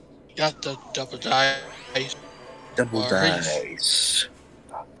double dice. Double Alright. dice.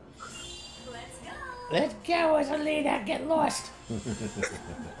 Let's go as a leader. Get lost.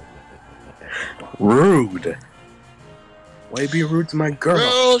 Rude. Why you being rude to my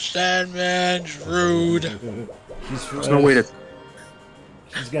girl? Rude, Sandman's rude. There's no way to.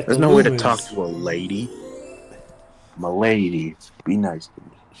 She's got There's the no way to lumens. talk to a lady. I'm a lady. Be nice to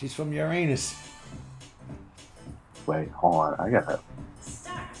me. She's from Uranus. Wait, hold on. I gotta.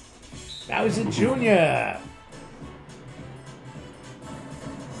 Bowser Jr.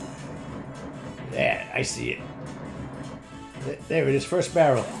 There, I see it. There it is, first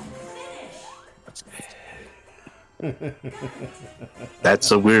barrel.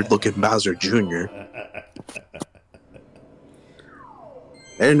 That's a weird looking Bowser Jr.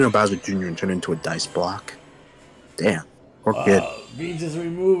 I didn't know Bowser Jr. turned into a dice block. Damn. Poor kid. Beans is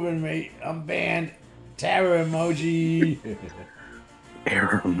removing me. I'm banned. Terror emoji.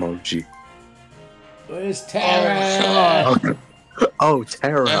 Error emoji. Where's Terror? Oh, Oh,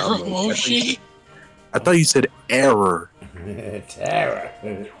 terror Error emoji. emoji. I thought you said error. Terror.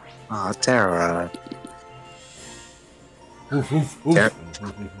 Ah, terror. Oof, oof, oof. Ter-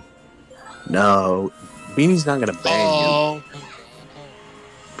 No, Beanie's not gonna ban Oh, you.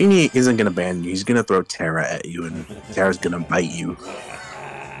 Beanie isn't gonna ban you. He's gonna throw Terra at you, and Terra's gonna bite you.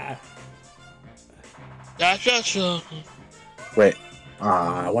 that's just Wait,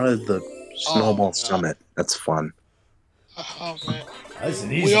 I wanted the Snowball Summit. That's fun. oh man. That's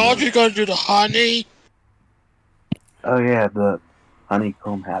an easy We all one. just gonna do the honey. Oh yeah, the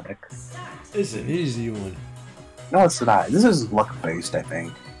honeycomb havoc. It's an easy one. No, it's not. This is luck based, I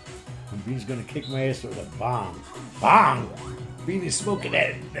think. Bean's gonna kick my ass with a bomb. Bong! Beanie's smoking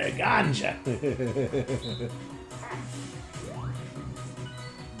that ganja.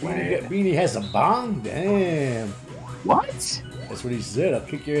 Beanie has a bong? Damn. What? That's what he said. I'll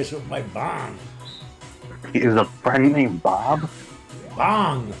kick your ass with my bong. Is a friend named Bob?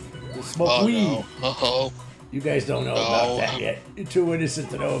 Bong! To smoke Oh weed. no. Oh. You guys don't know about that yet. You're too innocent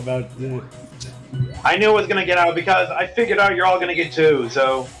to know about the... I knew it was gonna get out because I figured out you're all gonna get two.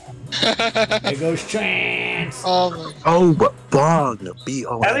 So There goes Chance! Oh my. Oh, but Bong.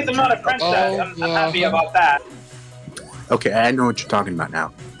 B-O. at least I'm not a princess. I'm happy about that. Okay, I know what you're talking about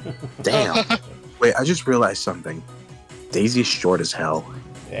now. Damn. Wait, I just realized something. Daisy's short as hell.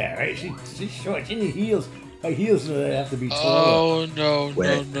 Yeah, right? She's short. She needs heels. Her heels have to be taller. Oh no no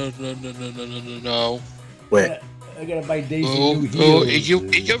Wait. no no no no no no no. Wait, I gotta buy Daisy Oh, new oh, heels.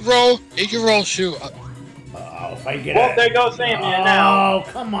 it can roll shoe. Oh, if I get Well, there goes Sandman now. Oh,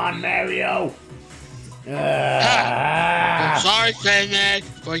 come on, Mario. I'm Ah. sorry, Sandman,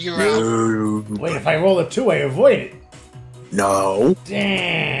 but you're out. no. Wait, if I roll a 2, I avoid it. No.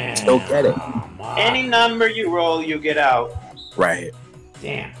 Damn. Still get it. Come on. Any number you roll, you get out. Right.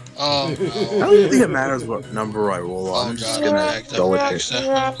 Damn. Oh I no. don't think it matters what number I roll Oh on. I'm just god, gonna next, go with next, it.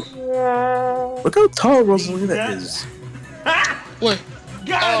 Look how tall Rosalina is. Wait. Oh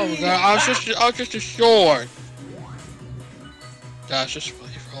god, I was just a short. That's just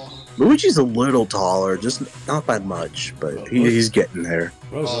really wrong. Luigi's a little taller, just not by much, but he's getting there.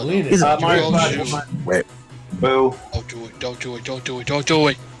 Rosalina. He's a Mario Roll Slash shoe. 1. Wait, Boo. Don't do it, don't do it, don't do it, don't do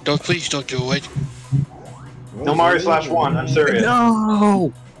it. Don't, please don't do it. No Mario Slash 1. I'm serious.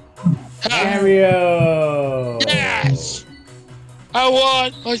 no! Ha! Mario. Yes! I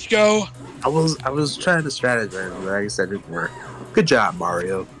won! Let's go! I was trying to strategize, but I guess that didn't work. Good job,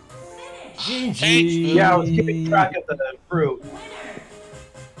 Mario. GG. Yeah, I was keeping track of the fruit.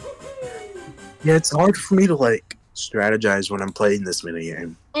 Yeah, it's hard for me to like strategize when I'm playing this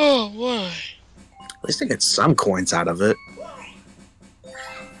minigame. Oh, why? At least I get some coins out of it.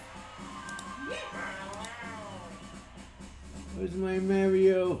 Where's my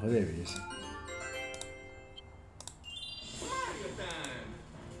Mario? Oh, there he is.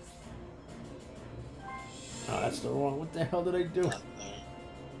 Oh, that's the wrong. What the hell did I do?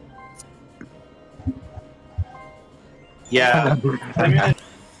 Yeah. I mean,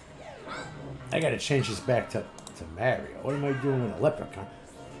 I gotta change this back to Mario. What am I doing with a leprechaun?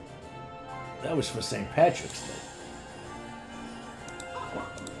 That was for St. Patrick's Day.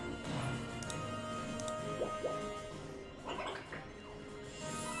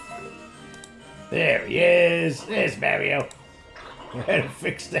 There he is. There's Mario. I had to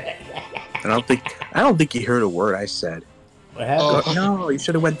fix that. I don't think you heard a word I said. What happened? Oh. No, you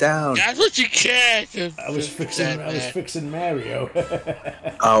should have went down. That's what you get! I was fixing Mario.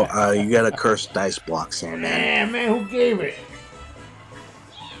 Oh, you got a cursed dice block, Sandman. Man, who gave it?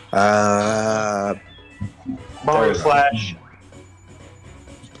 Mario Slash.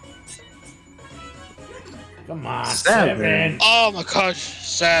 Come on, Seven. 7. Oh my gosh,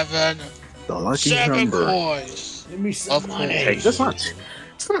 7. The lucky 7 number. coins. Give me some Of money. Hey, it's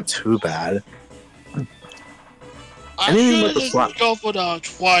not too bad. I didn't even let should the slot- go for the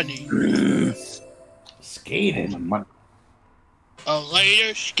 20. Skated. A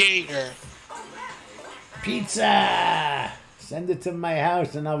later skater. Pizza! Send it to my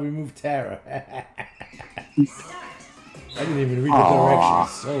house and I'll remove Tara. I didn't even read the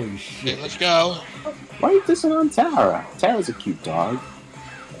directions. Holy shit. Okay, let's go. Why are you dissing on Tara? Tara's a cute dog.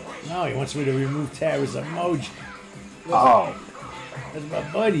 No, he wants me to remove Tara's emoji. Oh. That's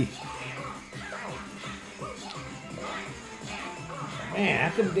my buddy. Man,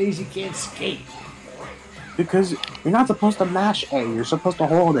 how come Daisy can't skate? Because you're not supposed to mash A. You're supposed to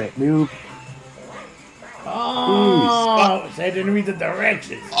hold it, noob. Oh, so I didn't read the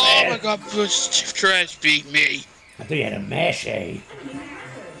directions. Oh man. my god, Trash beat me. I thought you had a mash A.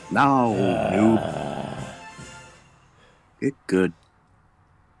 No, noob. Get good.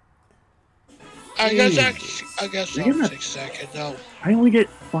 I guess You're I'll gonna- take second. No. I only get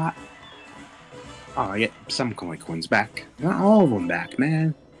flat. Oh, I get some coins back. Not all of them back,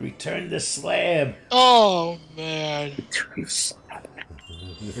 man. Return the slab. Oh man.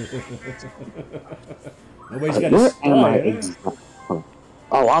 Nobody's got a Where star. am I? huh?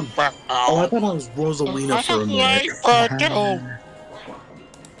 Oh, I thought I was I Rosalina for a like minute.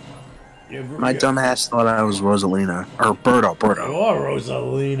 Birdo. My dumbass thought I was Rosalina. Or Birdo. You are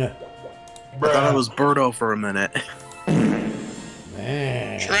Rosalina. I thought I was Birdo for a minute.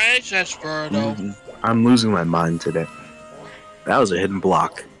 Man. Trash, that's Birdo. I'm losing my mind today. That was a hidden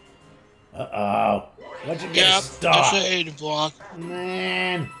block. Uh-oh. Why'd you get a Yep, star? that's a hidden block.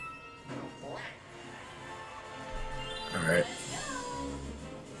 Man. Alright.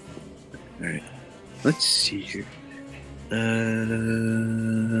 Alright. Let's see here.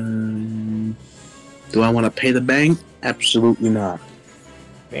 Do I want to pay the bank? Absolutely not.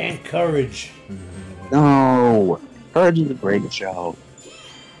 Ban courage. No! Courage is a great show.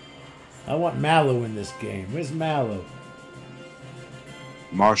 I want Mallow in this game. Where's Mallow?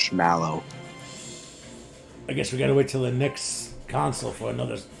 Marshmallow. I guess we gotta wait till the next console for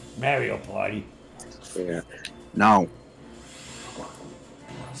another Mario Party. Yeah. No.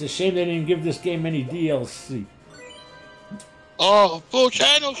 It's a shame they didn't give this game any DLC. Oh,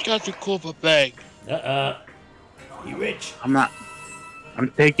 Volcano's got the Cooper Bank. You rich? I'm not. I'm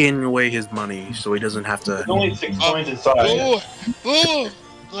taking away his money so he doesn't have to. There's only 6 coins inside. Boo!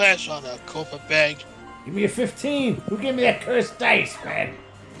 Glass on the Cooper Bank. Give me a 15. Who gave me that cursed dice, man?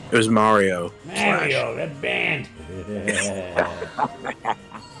 It was Mario. Mario, that band.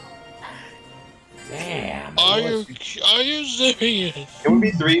 Damn. Are you serious? Can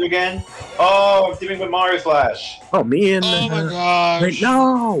we be 3 again? Oh, I'm teaming with Mario Slash. Oh, me and. Oh my gosh. Wait,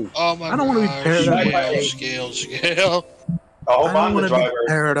 no! Oh my I don't wanna be paired up with- Scale. I hope I don't I'm the want to be driver.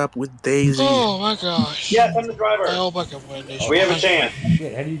 paired up with Daisy. Oh my gosh. Yes, I'm the driver. I hope I can win this. We have a one. chance.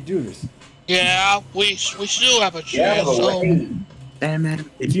 Shit, how do you do this? Yeah, we still have a Yeah, chance. but So, wait. Hey, man,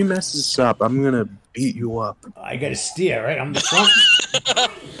 if you mess this up, I'm gonna beat you up. I gotta steer, right? I'm the front.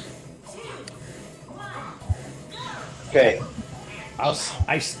 Okay.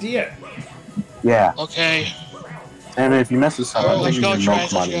 I steer. Yeah. okay. And if you mess this up, Alright, I'm let's taking go, your milk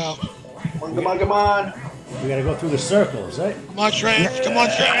Trans. Let's money. go. Come on, come on. We gotta go through the circles, right? Come on, Trans. Come on,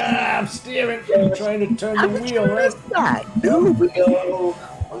 Trans. I'm steering. I'm trying to turn the wheel, right? Here we go.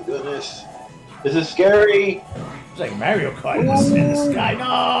 Oh, goodness. This is scary. It's like Mario Kart in the sky. No,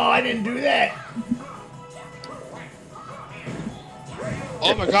 I didn't do that.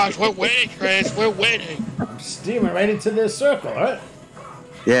 Oh my gosh, we're winning, Trans. We're winning. I'm steering right into the circle, right?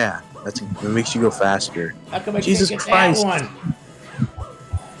 Yeah, it makes you go faster. How come I Jesus can't get Christ. that one?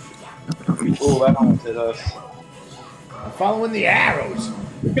 Ooh, that almost hit us. I'm following the arrows.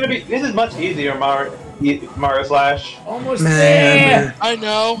 It's gonna be. This is much easier, Mario Slash. Almost Man, there. man. I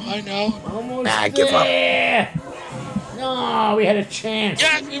know. Almost Nah, give up. there. No, we had a chance.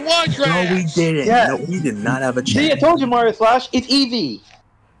 Yes, we won, No, Trans. we didn't. Yeah. No, we did not have a See, I chance. told you, Mario Slash. It's easy.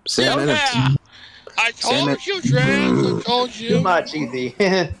 Sam Yeah. and I Sam, told you, Trans. I told Too you. much easy.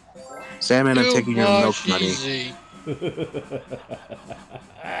 Sam and I'm Too taking your milk much money. easy.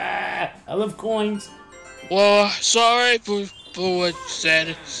 I love coins. Well, sorry for what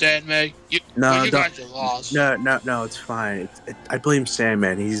Sandman. You No, you don't- guys are lost. No, it's fine. I blame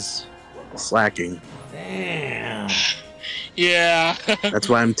Sandman. He's slacking. Damn. Yeah. That's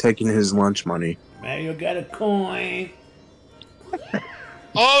why I'm taking his lunch money. Mario got a coin.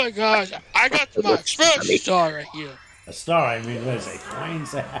 Oh my gosh, I got my first star right here. A star, I mean, what is it?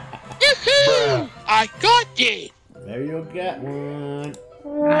 Coins? Yoo-hoo! I got it. Mario got one.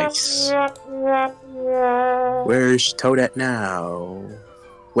 Nice. Where's Toad at now?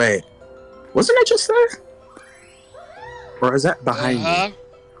 Wait, wasn't I just there? Or is that behind me?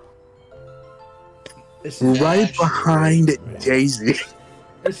 This is Right behind Daisy.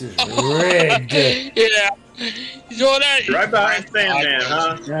 This is rigged. Yeah. So that You're right behind Sandman,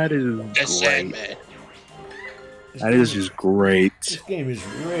 huh? That is That's great. Sandman. That is just great. This game is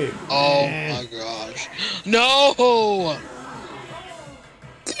rigged. Oh man. my gosh. No!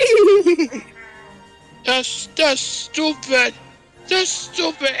 That's stupid. That's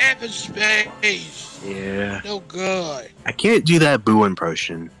stupid Evan Space. Yeah. No good. I can't do that Boo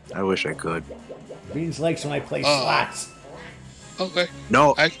impression. I wish I could. Beans likes when I play slots. Okay.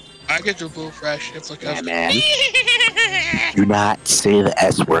 No. I get to Boo Fresh if like Sandman. Do not say the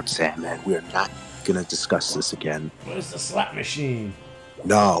S word, Sandman. We are not gonna discuss this again. Where's the slot machine?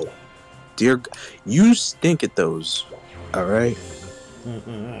 No. Dear you stink at those. Alright? You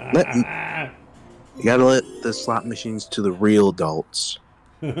gotta let the slot machines to the real adults.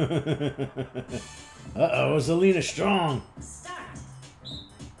 Uh-oh, Zelina strong.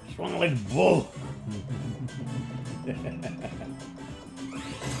 Strong like bull.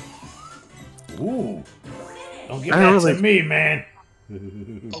 Ooh. Don't give that to me, man.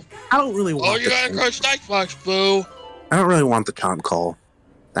 I don't really want you gotta crush Nightbox, Boo. I don't really want the comp call.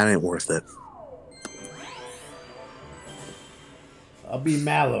 That ain't worth it. I'll be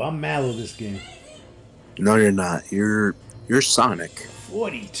Mallow. I'm Mallow this game. No, you're not. You're Sonic.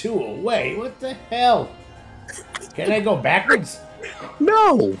 42 away. What the hell? Can I go backwards?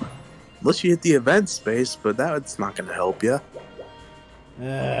 No! Unless you hit the event space, but that's not gonna help you.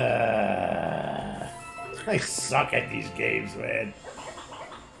 I suck at these games, man.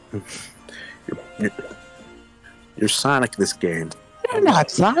 You're Sonic this game. You're not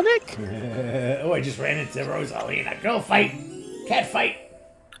Sonic! Oh, I just ran into Rosalina. Girl fight! Cat fight!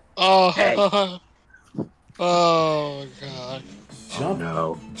 Oh, Hey. Oh god. Jump.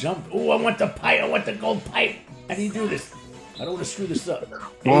 No. Jump. Oh, I want the pipe. I want the gold pipe. How do you do this? I don't want to screw this up.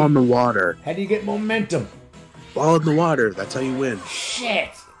 Ball in the water. How do you get momentum? Ball in the water. That's how you win. Shit.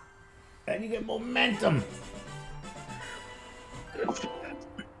 How do you get momentum?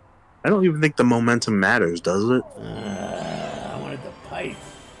 I don't even think the momentum matters, does it? I wanted the pipe.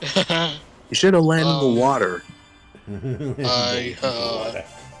 You should have landed in the water.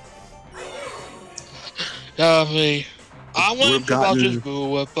 I want to about this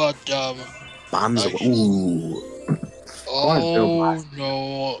Boo, but Bombs. Ooh. Oh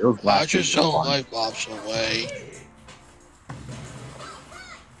no! I just don't like Bob's away.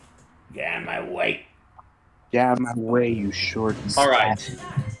 Get out of my way. Get out of my way, you short. Alright.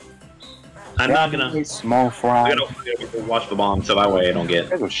 I'm not gonna. Small fry. I'm gonna go watch the bomb so that way I don't get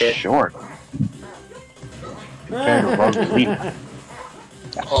hit. Short.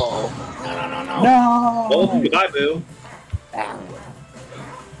 Oh. No. Oh, goodbye, Boo. Come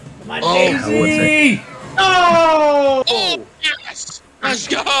on, Daisy. No! Oh yes! Let's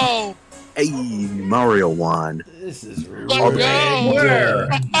go! Hey, Mario won. This is Let's go! Where?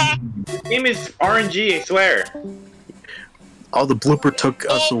 Game is RNG, I swear. Oh, the blooper took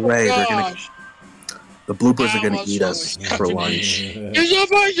us away. They're gonna. Gosh. The bloopers are gonna That eat was us for lunch. Is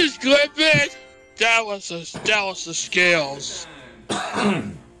somebody just clipping? That was the scales.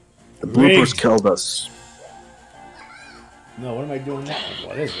 The bloopers killed us. No, what am I doing now?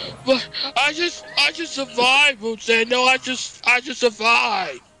 What is it? But I just survived, Bootsy. No, I just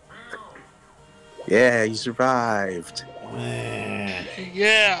survived. Yeah, you survived. Man.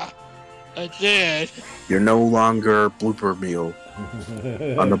 Yeah, I did. You're no longer blooper meal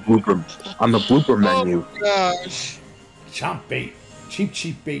on the blooper menu. Oh gosh. Chomp bait.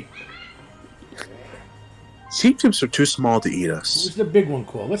 Cheap bait. Cheap chips are too small to eat us. Who's the big one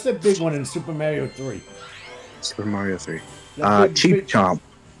called? What's the big one in Super Mario 3? Super Mario 3. The Cheap Chomp.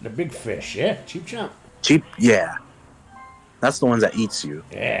 The big fish, yeah? Cheap Chomp. Cheap, yeah. That's the one that eats you.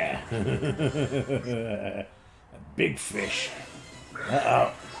 Yeah. A big fish.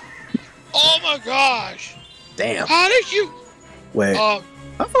 Uh-oh. Oh my gosh. Damn. How did you? Wait. Oh,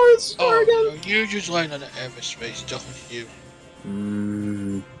 How far is it again? no, you just land on the Everspace, don't you?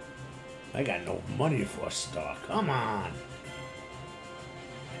 I got no money for a star. Come on.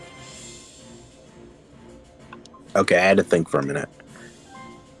 Okay, I had to think for a minute.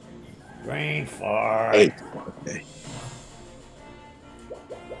 Brain fart. 8. Okay.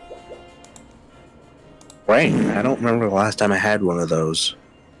 Brain. I don't remember the last time I had one of those.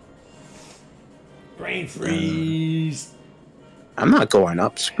 Brain freeze. I'm not going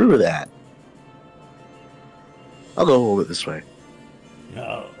up. Screw that. I'll go a little bit this way.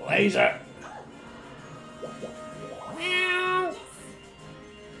 No, laser. Meow.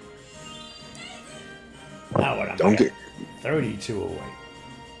 Now what am Don't I get. 32 away.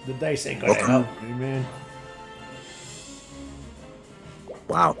 The dice ain't gonna Okay. help me, man.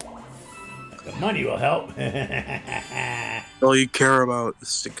 Wow. The money will help. All you care about is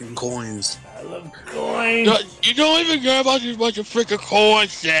sticking coins. I love coins. You don't even care about your bunch of freaking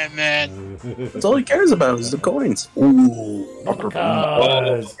coins, Sandman. That's all he cares about is the coins. Ooh, upper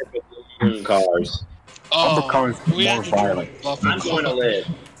Cars. Cars. cars We more have to violent. I'm going to live.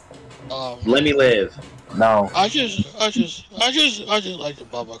 Um, Let me live. No, I just like the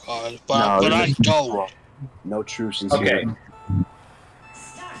bumper cars, but no, I you're don't. wrong. No truces Okay. here.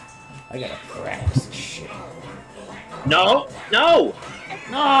 I gotta practice this shit. No, no.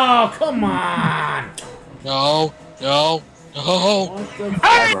 No, come on. No. What the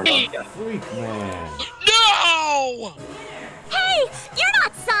Hey! freak, man? No! Hey, you're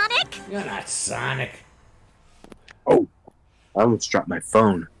not Sonic! You're not Sonic. Oh, I almost dropped my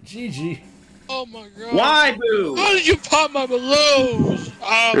phone. Gigi. Oh my god. Why, Boo? How did you pop my balloons?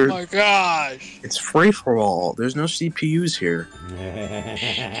 Oh There- my gosh. It's free for all. There's no CPUs here.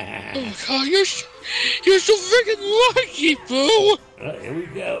 Oh my god, you're so freaking lucky, Boo! Here we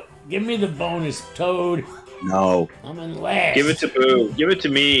go. Give me the bonus, Toad. No, I'm in last. Give it to Boo. Give it to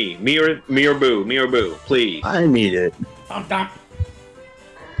me. Me or Boo. Me or Boo, please. I need it. Thump, thump.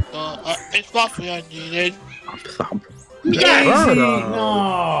 It's possibly I need it. Thump. Easy. Birdo.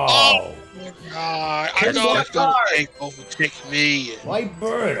 No. Oh my god. I Here's know my it's gonna card. overtake me. Why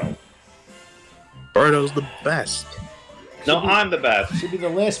Birdo? Birdo's the best. No, I'm the best. Should be the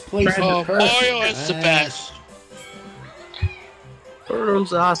last place in Oh, the person. Mario is the best.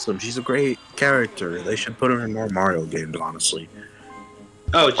 Birdo's awesome. She's a great character. They should put her in more Mario games, honestly.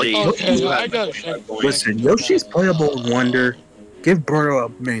 Oh, gee. Okay, I gotta check. Listen, Yoshi's playable in Wonder. Give Birdo a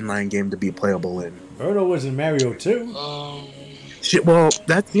mainline game to be playable in. Birdo was in Mario too. Well,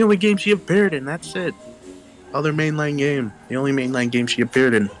 that's the only game she appeared in. That's it. Other mainline game. The only mainline game she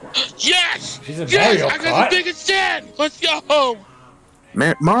appeared in. Yes! She's in Yes! Mario I got Kart. the biggest stand! Let's go home!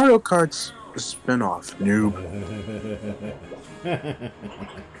 Mario Kart's a spin-off. Noob.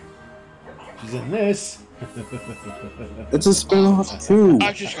 She's in this. It's a spin-off too.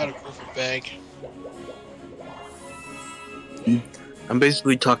 I just got a perfect bag. I'm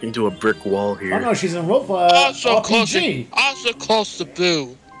basically talking to a brick wall here. Oh no, she's in Rope Also RPG. close to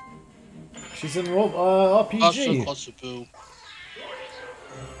Boo. She's in Rope Also RPG. close to Boo.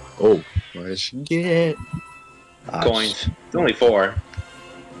 Oh, what did she get? Coins. It's only 4.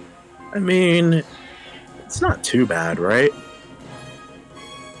 I mean, it's not too bad, right?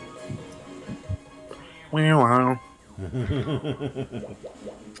 Wow.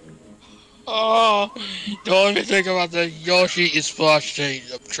 Oh, don't even think about the Yoshi is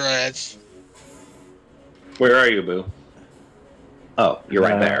frustrated of trance. Where are you, Boo? Oh, you're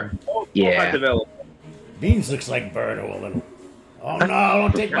right there. Yeah. Beans looks like Birdo a little. Oh no,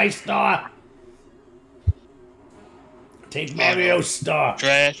 don't take my star. Take Mario's star.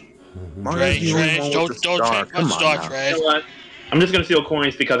 Trash. Mario's the only one with Don't the star. take my Come star, on now. trash. You know what? I'm just gonna steal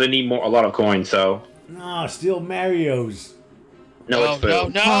coins because I need a lot of coins. So No, steal Mario's. no, it's Boo.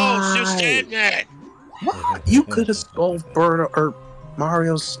 No, Why? it's Sandman. What? You could have stole Birdo or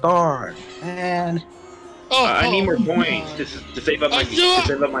Mario's star, man. Oh, I need more oh, coins God. to save up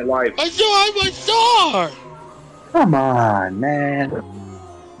my life. I still have my star. Come on, man.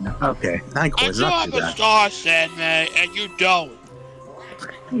 Okay, 9 I coins, still not have too a bad. star, Sandman, and you don't.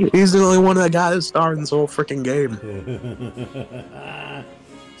 He's the only one that got his star in this whole freaking game.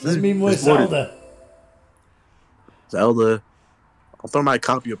 Send me more This morning- Zelda. Zelda. I'll throw my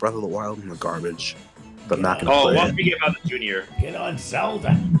copy of Breath of the Wild in the garbage, but I'm not gonna Oh, play once it. we get out the Junior. Get on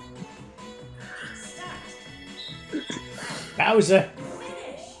Zelda. Bowser.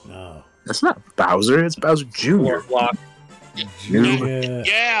 No. That's not Bowser. It's Bowser Jr. Block. Junior.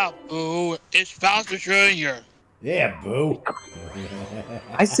 Yeah, Boo. It's Bowser Jr. Yeah, boo.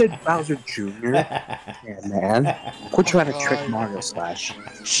 I said Bowser Jr. Yeah, man. Quit trying to trick Mario Slash.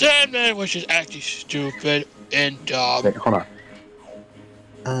 Sandman was just acting stupid and dumb. Wait, hold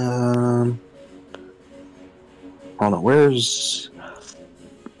on. Hold on. Where's?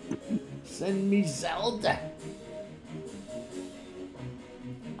 Send me Zelda.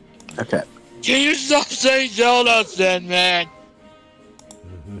 Okay. Can you stop saying Zelda, Sandman?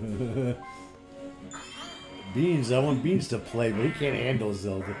 Beans, I want Beans to play, but he can't handle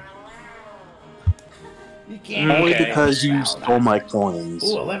Zelda. He can't. Only Okay. because you stole my coins.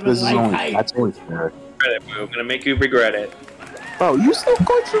 Ooh, 11 This is like only, height. that's only fair. Regret it, Boo. I'm gonna make you regret it. Bro, you stole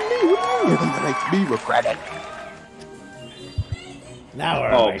coins from me. What do you mean you're gonna make me regret it? Now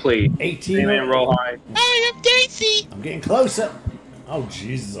we're Oh, like please. 18. Hey, man, roll high. I am Daisy. I'm getting closer. Oh,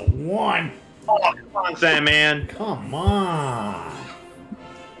 Jesus, a 1. Oh, come on, Sandman. Come on.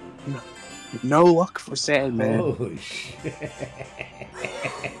 No luck for Sandman. Holy shit.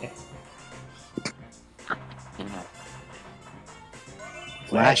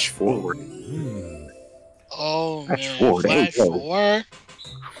 Flash forward. Oh, Flash man. forward, there you Flash go. forward.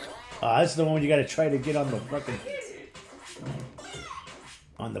 That's the one you gotta try to get on the fucking...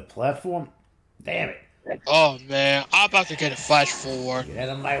 on the platform? Damn it. Oh, man. I'm about to get a flash forward. Get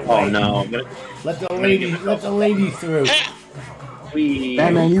out of my way. Oh no. Let the lady through. Hey, We.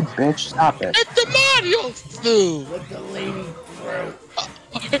 Batman, you bitch, stop it. let the Mario through. Let the lady through.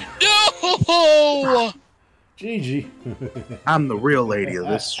 No! Gigi. I'm the real lady of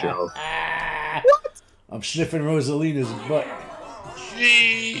this show. I'm sniffing Rosalina's butt.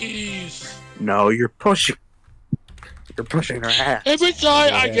 Jeez. No, you're pushing. You're pushing her ass. Every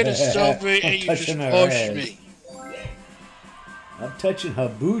time I get a selfie and you just Touching her push ass. me. I'm touching her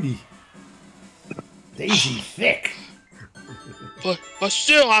booty. Daisy thick. But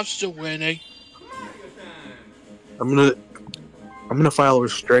still, I'm still winning. I'm gonna file a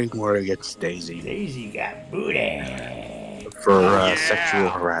restraining order against Daisy Daisy got booty. for sexual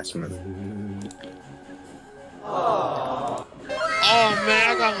harassment. Oh man,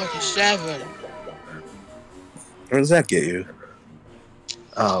 I got like a 7. What does that get you?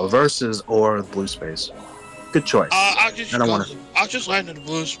 Versus or blue space. Good choice. I'll just land in the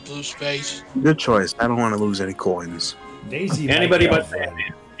blue space. Good choice. I don't want to lose any coins. Daisy. Anybody my but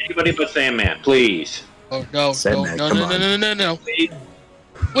Sandman. Anybody but Sandman, please. Oh no, Sandman, no. Please.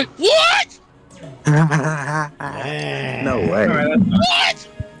 Wait, what? No way. All right, that's fine. What?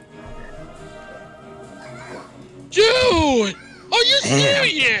 Dude! Are you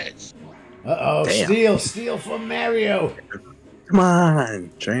serious? Uh-oh, Damn. steal from Mario. Come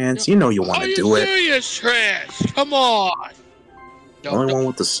on, Trance. You know you want Are to you do it. serious, Trash? Come on. No, Only no. one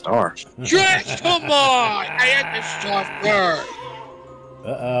with the star. Trash, come on! I had to start first.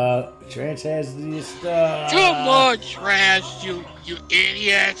 Trance has the star. Come on, Trash, you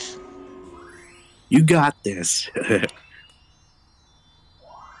idiot. You got this.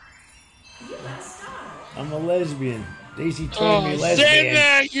 I'm a lesbian. Daisy turned me Oh, lesbian.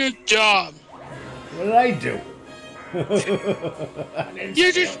 Sandman, you dumb. What did I do? I didn't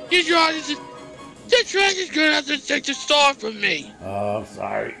You steal. just, the Trash is gonna have to take the star from me. Oh, I'm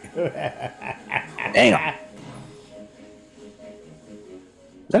sorry. Damn.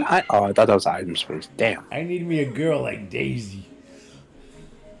 I thought that was item space. Damn. I need me a girl like Daisy.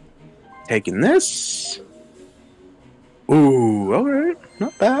 Taking this. Ooh, alright.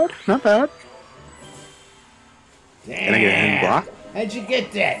 Not bad. Not bad. Damn. Can I get a hand block? How'd you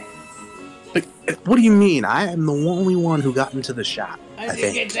get that? Like, what do you mean? I am the only one who got into the shop. How'd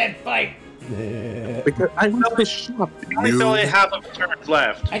you get that fight? Because I went to the shop. Only still only half of turns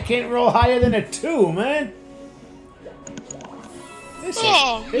left. I can't roll higher than a 2, man. This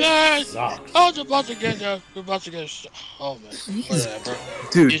Man, sucks. I was about to get a oh man, whatever.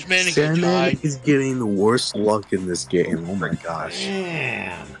 Dude, He's manning a Sandman tie. is getting the worst luck in this game. Oh my gosh.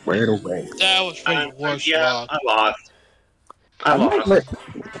 Damn. Right away. That was pretty worse Yeah, luck. I lost. I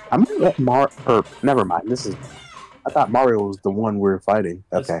might let never mind. I thought Mario was the one we were fighting.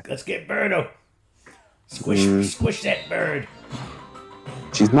 Okay. Let's get Birdo. Squish that bird.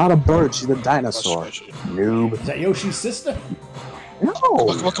 She's not a bird, she's a dinosaur. Noob. Is that Yoshi's sister? No!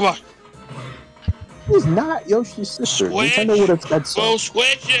 Come on. She's not Yoshi's sister. Switch. Nintendo would have said so. Go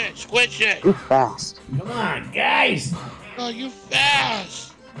switch it. You're fast. Come on, guys. Oh, you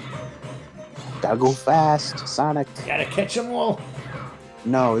fast. Gotta go fast, Sonic. Gotta catch them all.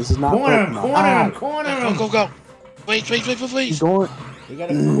 No, this is not Corner him, Pokemon. corner him. Go. Wait, He's please. going. We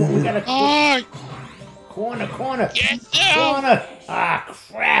gotta Oh, corner. get down. Corner. Ah,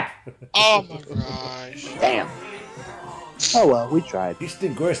 crap. Oh my gosh. Damn. Oh well, we tried. You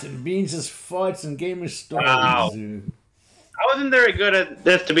think worse than Beans' farts and gamer stories. Wow. I wasn't very good at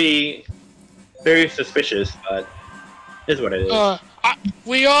this to be very suspicious, but it is what it is.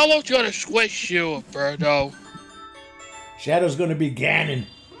 We almost gonna squish you, Birdo. Shadow's gonna be Ganon.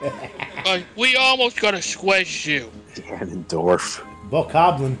 We almost gonna squish you. Ganondorf.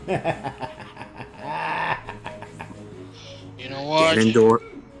 Bokoblin. You know what?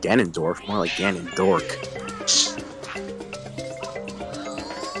 Ganondorf, more like Ganondork.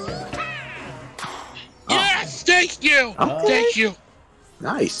 Yes, thank you. Okay. Thank you.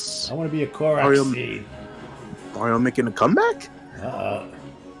 Nice. I want to be a Korok Mario- seed. Mario making a comeback?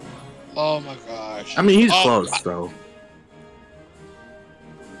 Oh my gosh. I mean, he's close, though.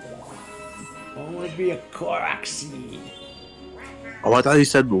 I want to be a Korok seed. Oh, I thought he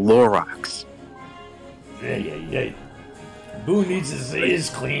said Lorax. Yeah. Boo needs his ears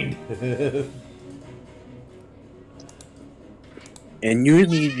cleaned. And you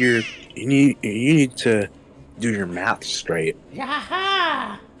need to do your math straight.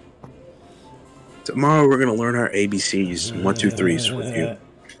 Yaha! Tomorrow we're gonna learn our ABCs, 1, 2, 3s with you.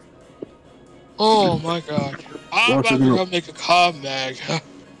 Oh my god. I'm about to go make a comeback.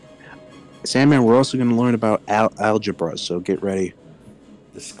 Sandman, we're also gonna learn about algebra, so get ready.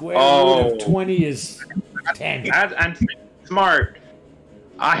 The square root of 20 is 10. I'm smart.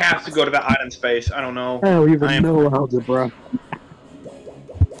 I have to go to that island space. I don't know. I don't even know algebra.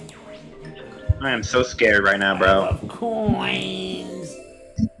 I am so scared right now, bro. I love coins.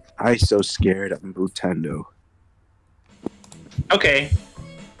 I'm so scared. I'm Nintendo. Okay.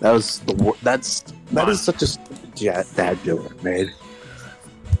 That is such a dad joke I made.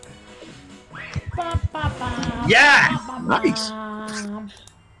 Yeah. Nice.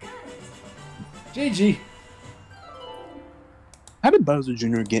 GG. How did Bowser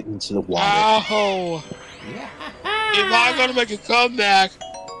Jr. get into the water? Ow! If I'm gonna make a comeback,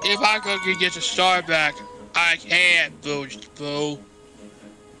 if I'm gonna get the star back, I can't, Boo.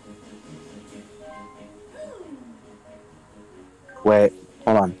 Wait,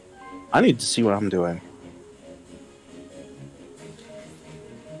 hold on. I need to see what I'm doing.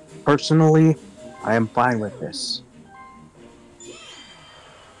 Personally, I am fine with this.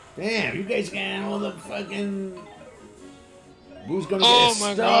 Damn, you guys getting all the fucking... Who's gonna Oh get a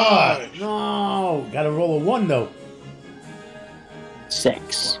my star? gosh. No, gotta roll a 1 though.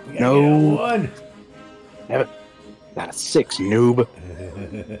 6. You gotta get a No. 1. Not a 6, noob.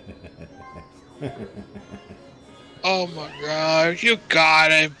 Oh my gosh, you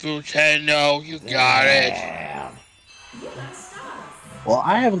got it, Nintendo. You got it. Damn. Well,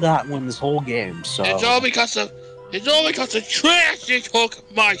 I haven't got one this whole game, so... It's all because of trash that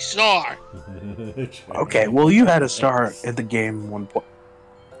took my star. Okay, well, you had a star at the game 1 point.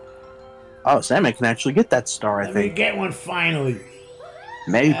 Oh, Sandman can actually get that star, I Let me think. get one finally.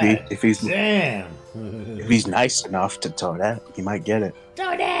 Maybe, if he's Damn. nice enough to Toadette, he might get it.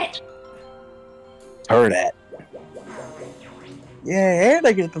 Toadette. Toadette. Yeah, and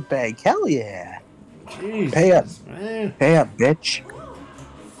I get the bag. Hell yeah. Jesus, Pay up. man. Pay up, bitch.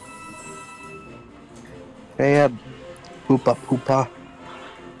 Pay up. Poopa poopa.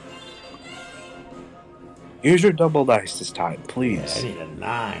 Use your double dice this time, I please. need a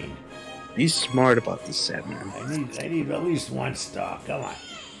 9. Be smart about this, Sandman. I need at least 1 star. Come on.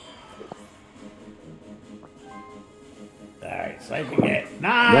 Alright, so I can get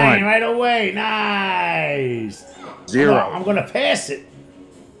 9 1. right away. Nice. 0. I'm gonna pass it.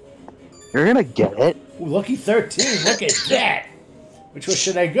 You're gonna get it. Ooh, lucky 13. Look at that. Which way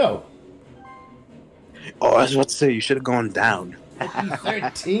should I go? Oh, I was about to say, you should have gone down. Lucky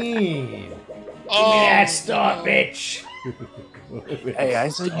 13. Give me Oh, that star, bitch. Hey, I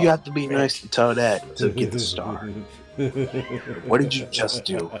said you have to be nice to Toadette to get the star. What did you just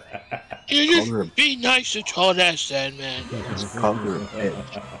do? you Call her just be nice to Toadette, Sandman. Call her a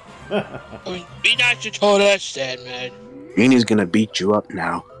bitch. I mean, be nice to Toadette, Sandman. Greenies gonna beat you up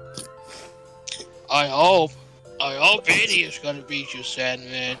now. I hope Eddie is gonna beat you,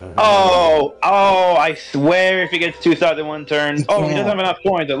 Sandman. Oh, I swear if he gets 2 stars in 1 turn. Oh, he doesn't have enough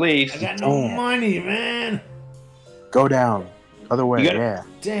points at I least. got no money, man. Go down. Other way, You gotta- yeah.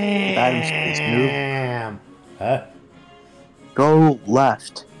 Damn. Huh? Go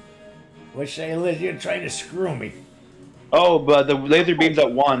left. What should I live? You're trying to screw me. Oh, but the laser beam's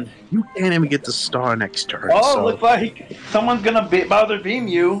at 1. You can't even get the star next turn. Oh, so. looks like someone's gonna Bowser beam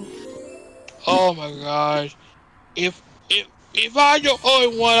you. Oh my gosh. If I'm the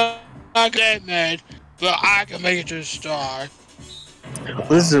only one, I get mad, but I can make it to the star.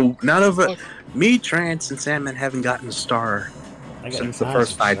 Listen, none of it. Me, Trance, and Sandman haven't gotten a star I got since a the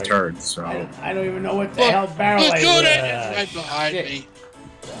first 5 concentrate. turns, so. I don't even know what the hell barrel But I Toadette is right behind shit. me.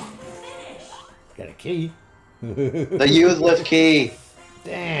 Got a key. The useless key.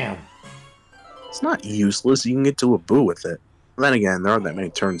 Damn. It's not useless. You can get to a boo with it. Then again, there aren't that many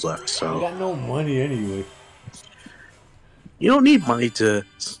turns left, I so. got no money anyway. You don't need money to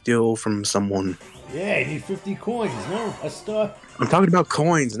steal from someone. Yeah, I need 50 coins. No, a star. I'm talking about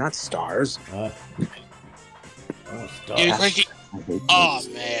coins, not stars. Oh, star. You crazy? I hate Oh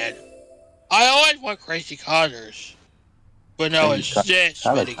these. man. I always want crazy colors. But no, it's this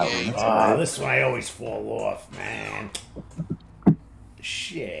minigame. Oh, this one I always fall off, man.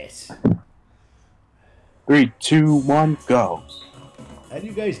 Shit. 3, 2, 1, go. How do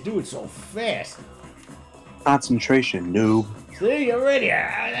you guys do it so fast? Concentration, noob. See, you're ready.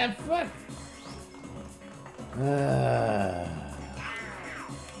 That fuck.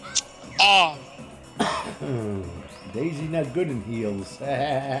 Oh, Daisy not good in heels. Look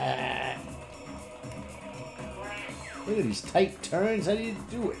at these tight turns. How do you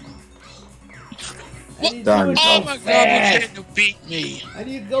do it? How do you Done. do it oh so my god, fast? you can't beat me. How do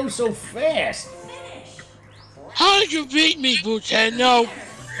you go so fast? How did you beat me, Butano?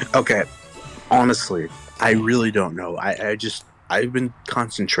 Okay, honestly, I really don't know. I've been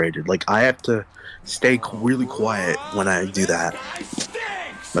concentrated. Like, I have to stay really quiet when I do that.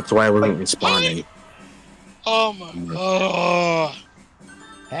 That's why I wasn't responding. Oh my god.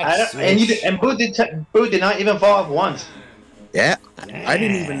 And Boo did not even fall off once. Yeah, I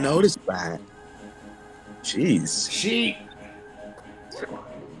didn't even notice that. Jeez. Sheep.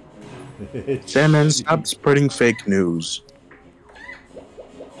 Sandman, stop spreading fake news.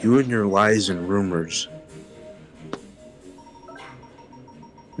 You and your lies and rumors.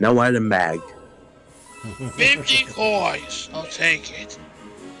 No item bag. 50 coins. I'll take it.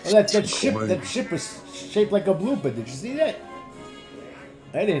 Oh, that ship was shaped like a blooper. Did you see that?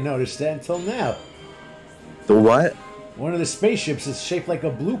 I didn't notice that until now. The what? One of the spaceships is shaped like a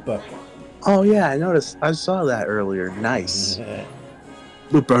blooper. Oh yeah, I noticed. I saw that earlier. Nice.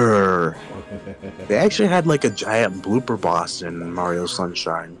 Blooper. They actually had like a giant blooper boss in Mario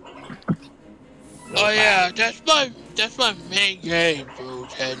Sunshine. Oh yeah, that's my main game,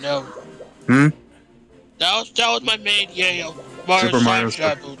 Butano. That was my main game of Mario Super Mario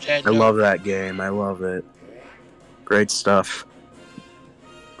Sunshine, Butano. I love that game. I love it. Great stuff.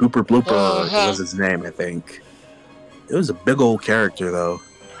 Gooper Blooper was his name, I think. It was a big old character, though.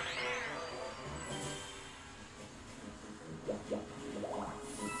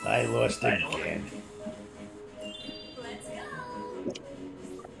 I lost again.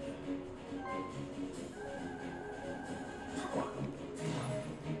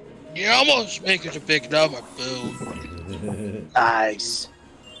 You almost make it a big number, Boo. Nice.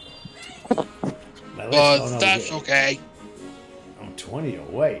 But that's okay. I'm 20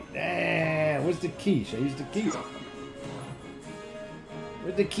 away. Where's the key? Should I use the key?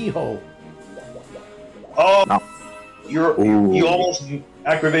 Where's the keyhole? Oh, no. You almost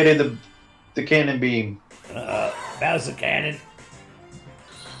activated the cannon beam. Bowser cannon.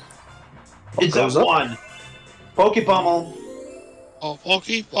 It's a one. Pokepommel. Oh,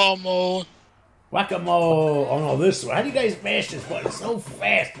 Pokepommel. Whack-a-mole. Oh no, this one. How do you guys mash this button so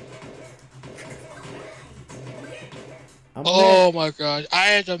fast? Oh my god, I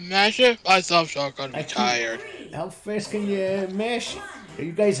had to mash it? I thought I was gonna be tired. How fast can you mash it? Are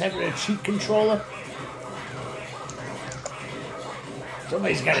you guys having a cheat controller?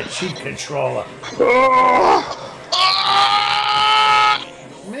 Somebody's got a cheat controller.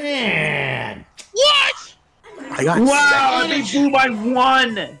 Man! What? I got wow, they blew by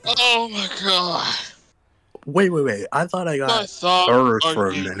one! Oh my god. Wait. I thought I got third for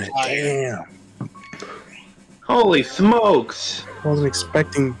a minute. Damn. Holy smokes! I wasn't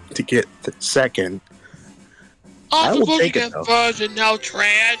expecting to get the second. I'm I will supposed take to it, get though. first and now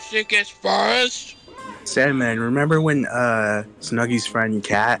Trash gets first? Sandman, remember when Snuggy's friend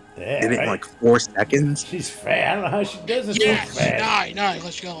Cat did it in like 4 seconds? She's fat. I don't know how she does it Yes, so fast. nice.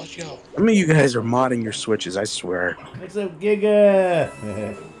 Let's go. Some of you guys are modding your switches, I swear. What's up, Giga?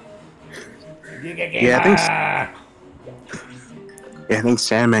 Giga. Yeah, I think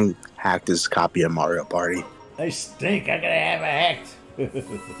Sandman hacked his copy of Mario Party. I stink. I gotta have a hacked.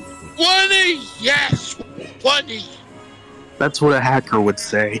 20! Yes! 20! That's what a hacker would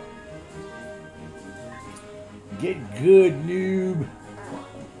say. Get good, noob.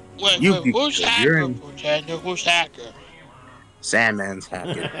 Wait, You who's you're hacker, in- Pretender? Who's hacker? Sandman's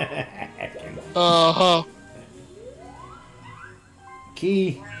hacking. Uh-huh.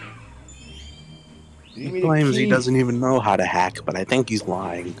 Key. He claims he doesn't even know how to hack, but I think he's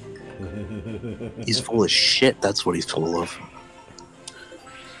lying. He's full of shit, that's what he's full of.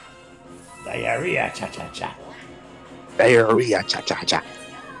 Diarrhea, cha-cha-cha. Diarrhea, cha-cha-cha.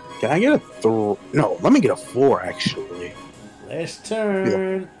 Can I get a 3? No, let me get a 4, actually. Last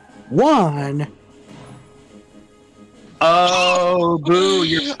turn. 1. Oh, Boo,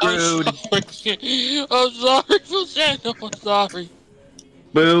 you're screwed. I'm sorry, Pretender. I'm sorry.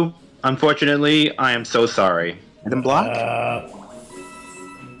 Boo, unfortunately, I am so sorry. Item block?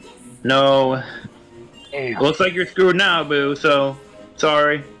 No. Looks like you're screwed now, Boo, so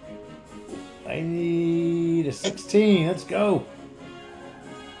sorry. I need a 16. Let's go.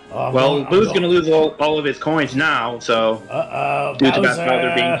 Oh, Well, Boo's gonna lose all of his coins now, so. Due to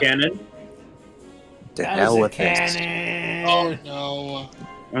Bowser being canon. To hell with this. Oh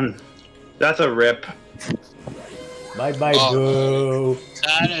no. That's a rip. Bye bye, Boo.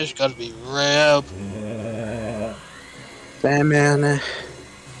 That is gonna be rip. Sandman.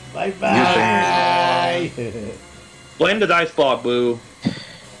 Bye bye. Blame the dice block, Boo.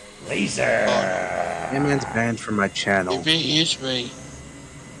 Laser. Sandman's banned from my channel. If he is me.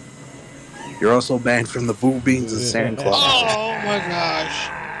 You're also banned from the Boo Beans and Sand Club. Oh my gosh.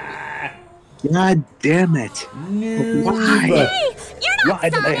 God damn it. Noob. Why? Hey, you're not Why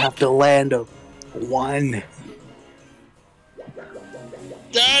did I Sonic! have to land a 1?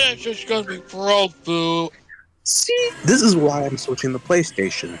 That is just gonna be broke, Boo. See? This is why I'm switching the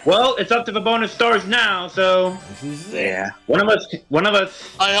PlayStation. Well, it's up to the bonus stars now, so This is it. Yeah. one of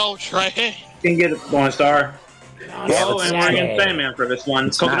us I hope Trey. can get a bonus star. Yeah, Oh, but and we're Sonic- against Sandman for this one.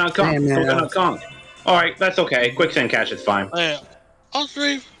 It's Coconut not Conk. Sandman. Coconut Conk. Alright, that's okay. Quicksand Cash is fine. Yeah. All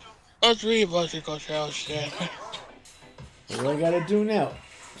three of us can go downstairs. What do I gotta do now?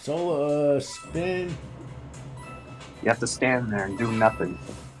 Solo spin. You have to stand there and do nothing.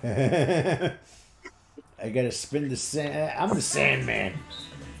 I gotta spin the sand. I'm the Sandman.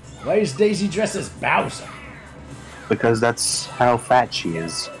 Why is Daisy dressed as Bowser? Because that's how fat she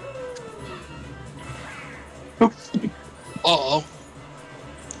is. Uh-oh.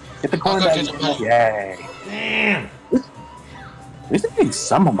 Get the coin I'll go back. get the money. Yay. Damn. At least I'm getting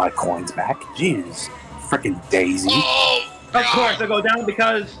some of my coins back. Jeez. Frickin' Daisy. Oh! Of course, I go down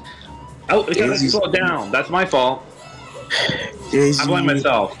because I Daisy's- slowed down. That's my fault. Daisy. I blame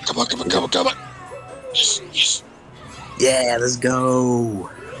myself. Come on. Yes, yes. Yeah, let's go.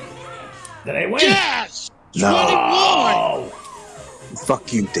 Did I win? Yes! No. 21!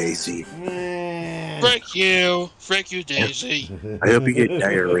 Fuck you, Daisy. Man. Frick you, Daisy. I hope you get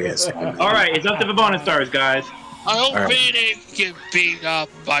diarrhea soon. Alright, it's up to the bonus stars, guys. I hope Alright. Phoenix get beat up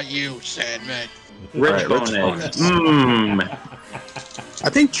by you, Sandman. Rich Alright, bonus. rich Mmm. I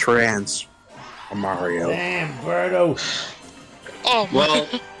think Trans or Mario. Damn, Birdo. Oh, Well,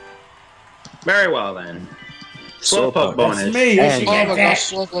 very well then. Slowpoke bonus. That's me. You should oh get my that.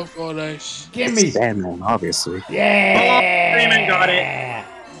 gosh, Slowpoke for nice. Gimme. Sandman, obviously. Yeah. Raymond got it.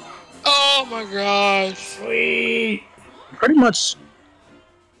 Oh my gosh. Sweet. Pretty much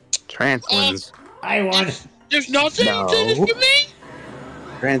Trans wins. I won. There's nothing No. to this for me?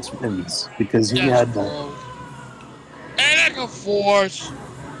 Trans wins because he That's had the. broke. And I can force.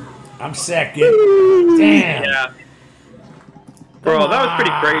 I'm second. Damn. Yeah. Bro, that was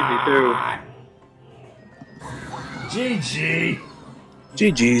pretty crazy too. GG.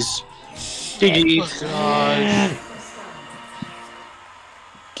 GG's. GG's. Oh gosh. Man.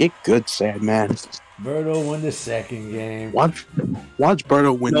 Get good, Sandman. Birdo won the second game. Watch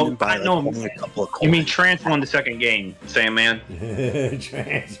Berto win No, by I know. only a couple of coins. You mean Trance won the second game, Sandman?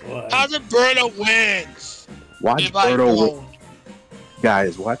 Trans won. How's it Berto wins? Watch If I Berto win. won't.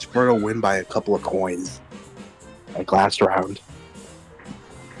 Guys, watch Berto win by a couple of coins. Like last round.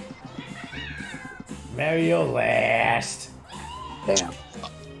 Mario last. Damn.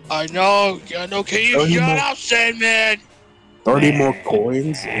 I know. Can you shut up, Sandman? 30 more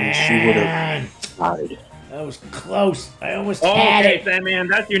coins and she would have Man, died. that was close. I almost had Okay, it. Sandman,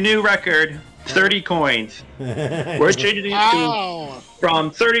 that's your new record. 30 coins. We're changing it to Ow.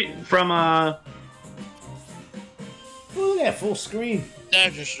 from 30 from Look at that full screen.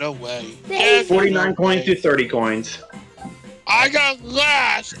 There's just no way. There's There's just 49 no coins way. to 30 coins. I got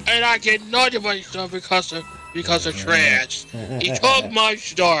last, and I get none of my stuff because of trash. He took my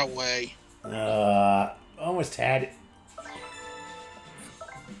star away. Almost had it.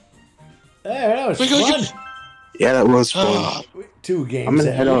 Hey, that was Because fun. Yeah, that was fun. Ah, 2 games. I'm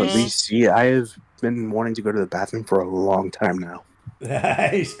gonna head out at and reseat. I have been wanting to go to the bathroom for a long time now.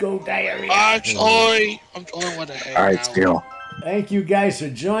 Nice, go diarrhea. I'm toy what the heck. Alright, now. still. Thank you guys for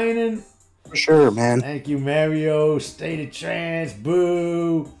joining. For sure, man. Thank you, Mario, State of Trance,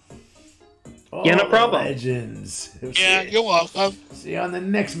 Boo. All Yeah, no the problem. Legends. Yeah, you're welcome. See you on the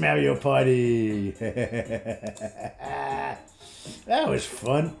next Mario Party. That was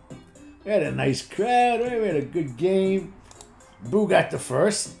fun. We had a nice crowd. We had a good game. Boo got the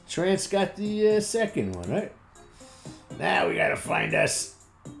first. Trance got the second one, right? Now we gotta find us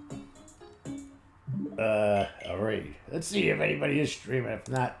a raid. Let's see if anybody is streaming. If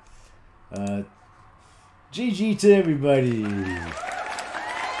not, GG to everybody.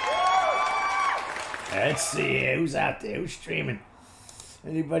 Let's see who's out there, who's streaming.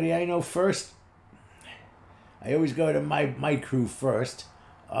 Anybody I know first? I always go to my crew first.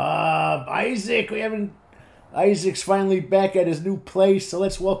 Isaac, Isaac's finally back at his new place, so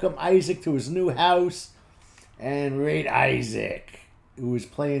let's welcome Isaac to his new house and raid Isaac, who was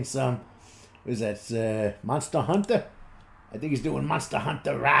playing some, what is that, Monster Hunter? I think he's doing Monster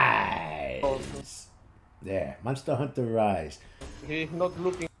Hunter Rise. Yeah, Monster Hunter Rise. He's not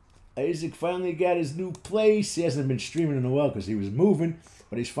looking. Isaac finally got his new place. He hasn't been streaming in a while because he was moving,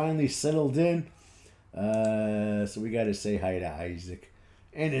 but he's finally settled in. So we got to say hi to Isaac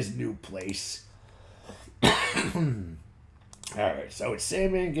and his new place. Alright, so it's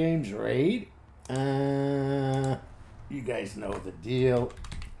Sandman Games Raid. You guys know the deal.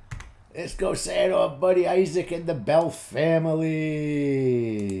 Let's go say it to our buddy Isaac and the Bell family.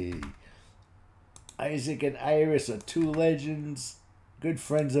 Isaac and Iris are two legends, good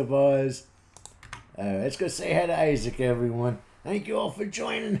friends of ours. Let's go say hi to Isaac, everyone. Thank you all for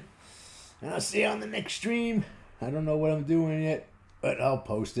joining. And I'll see you on the next stream. I don't know what I'm doing yet, but I'll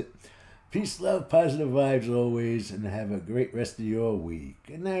post it. Peace, love, positive vibes always, and have a great rest of your week.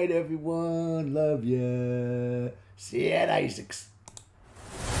 Good night, everyone. Love ya. See you at Isaac's.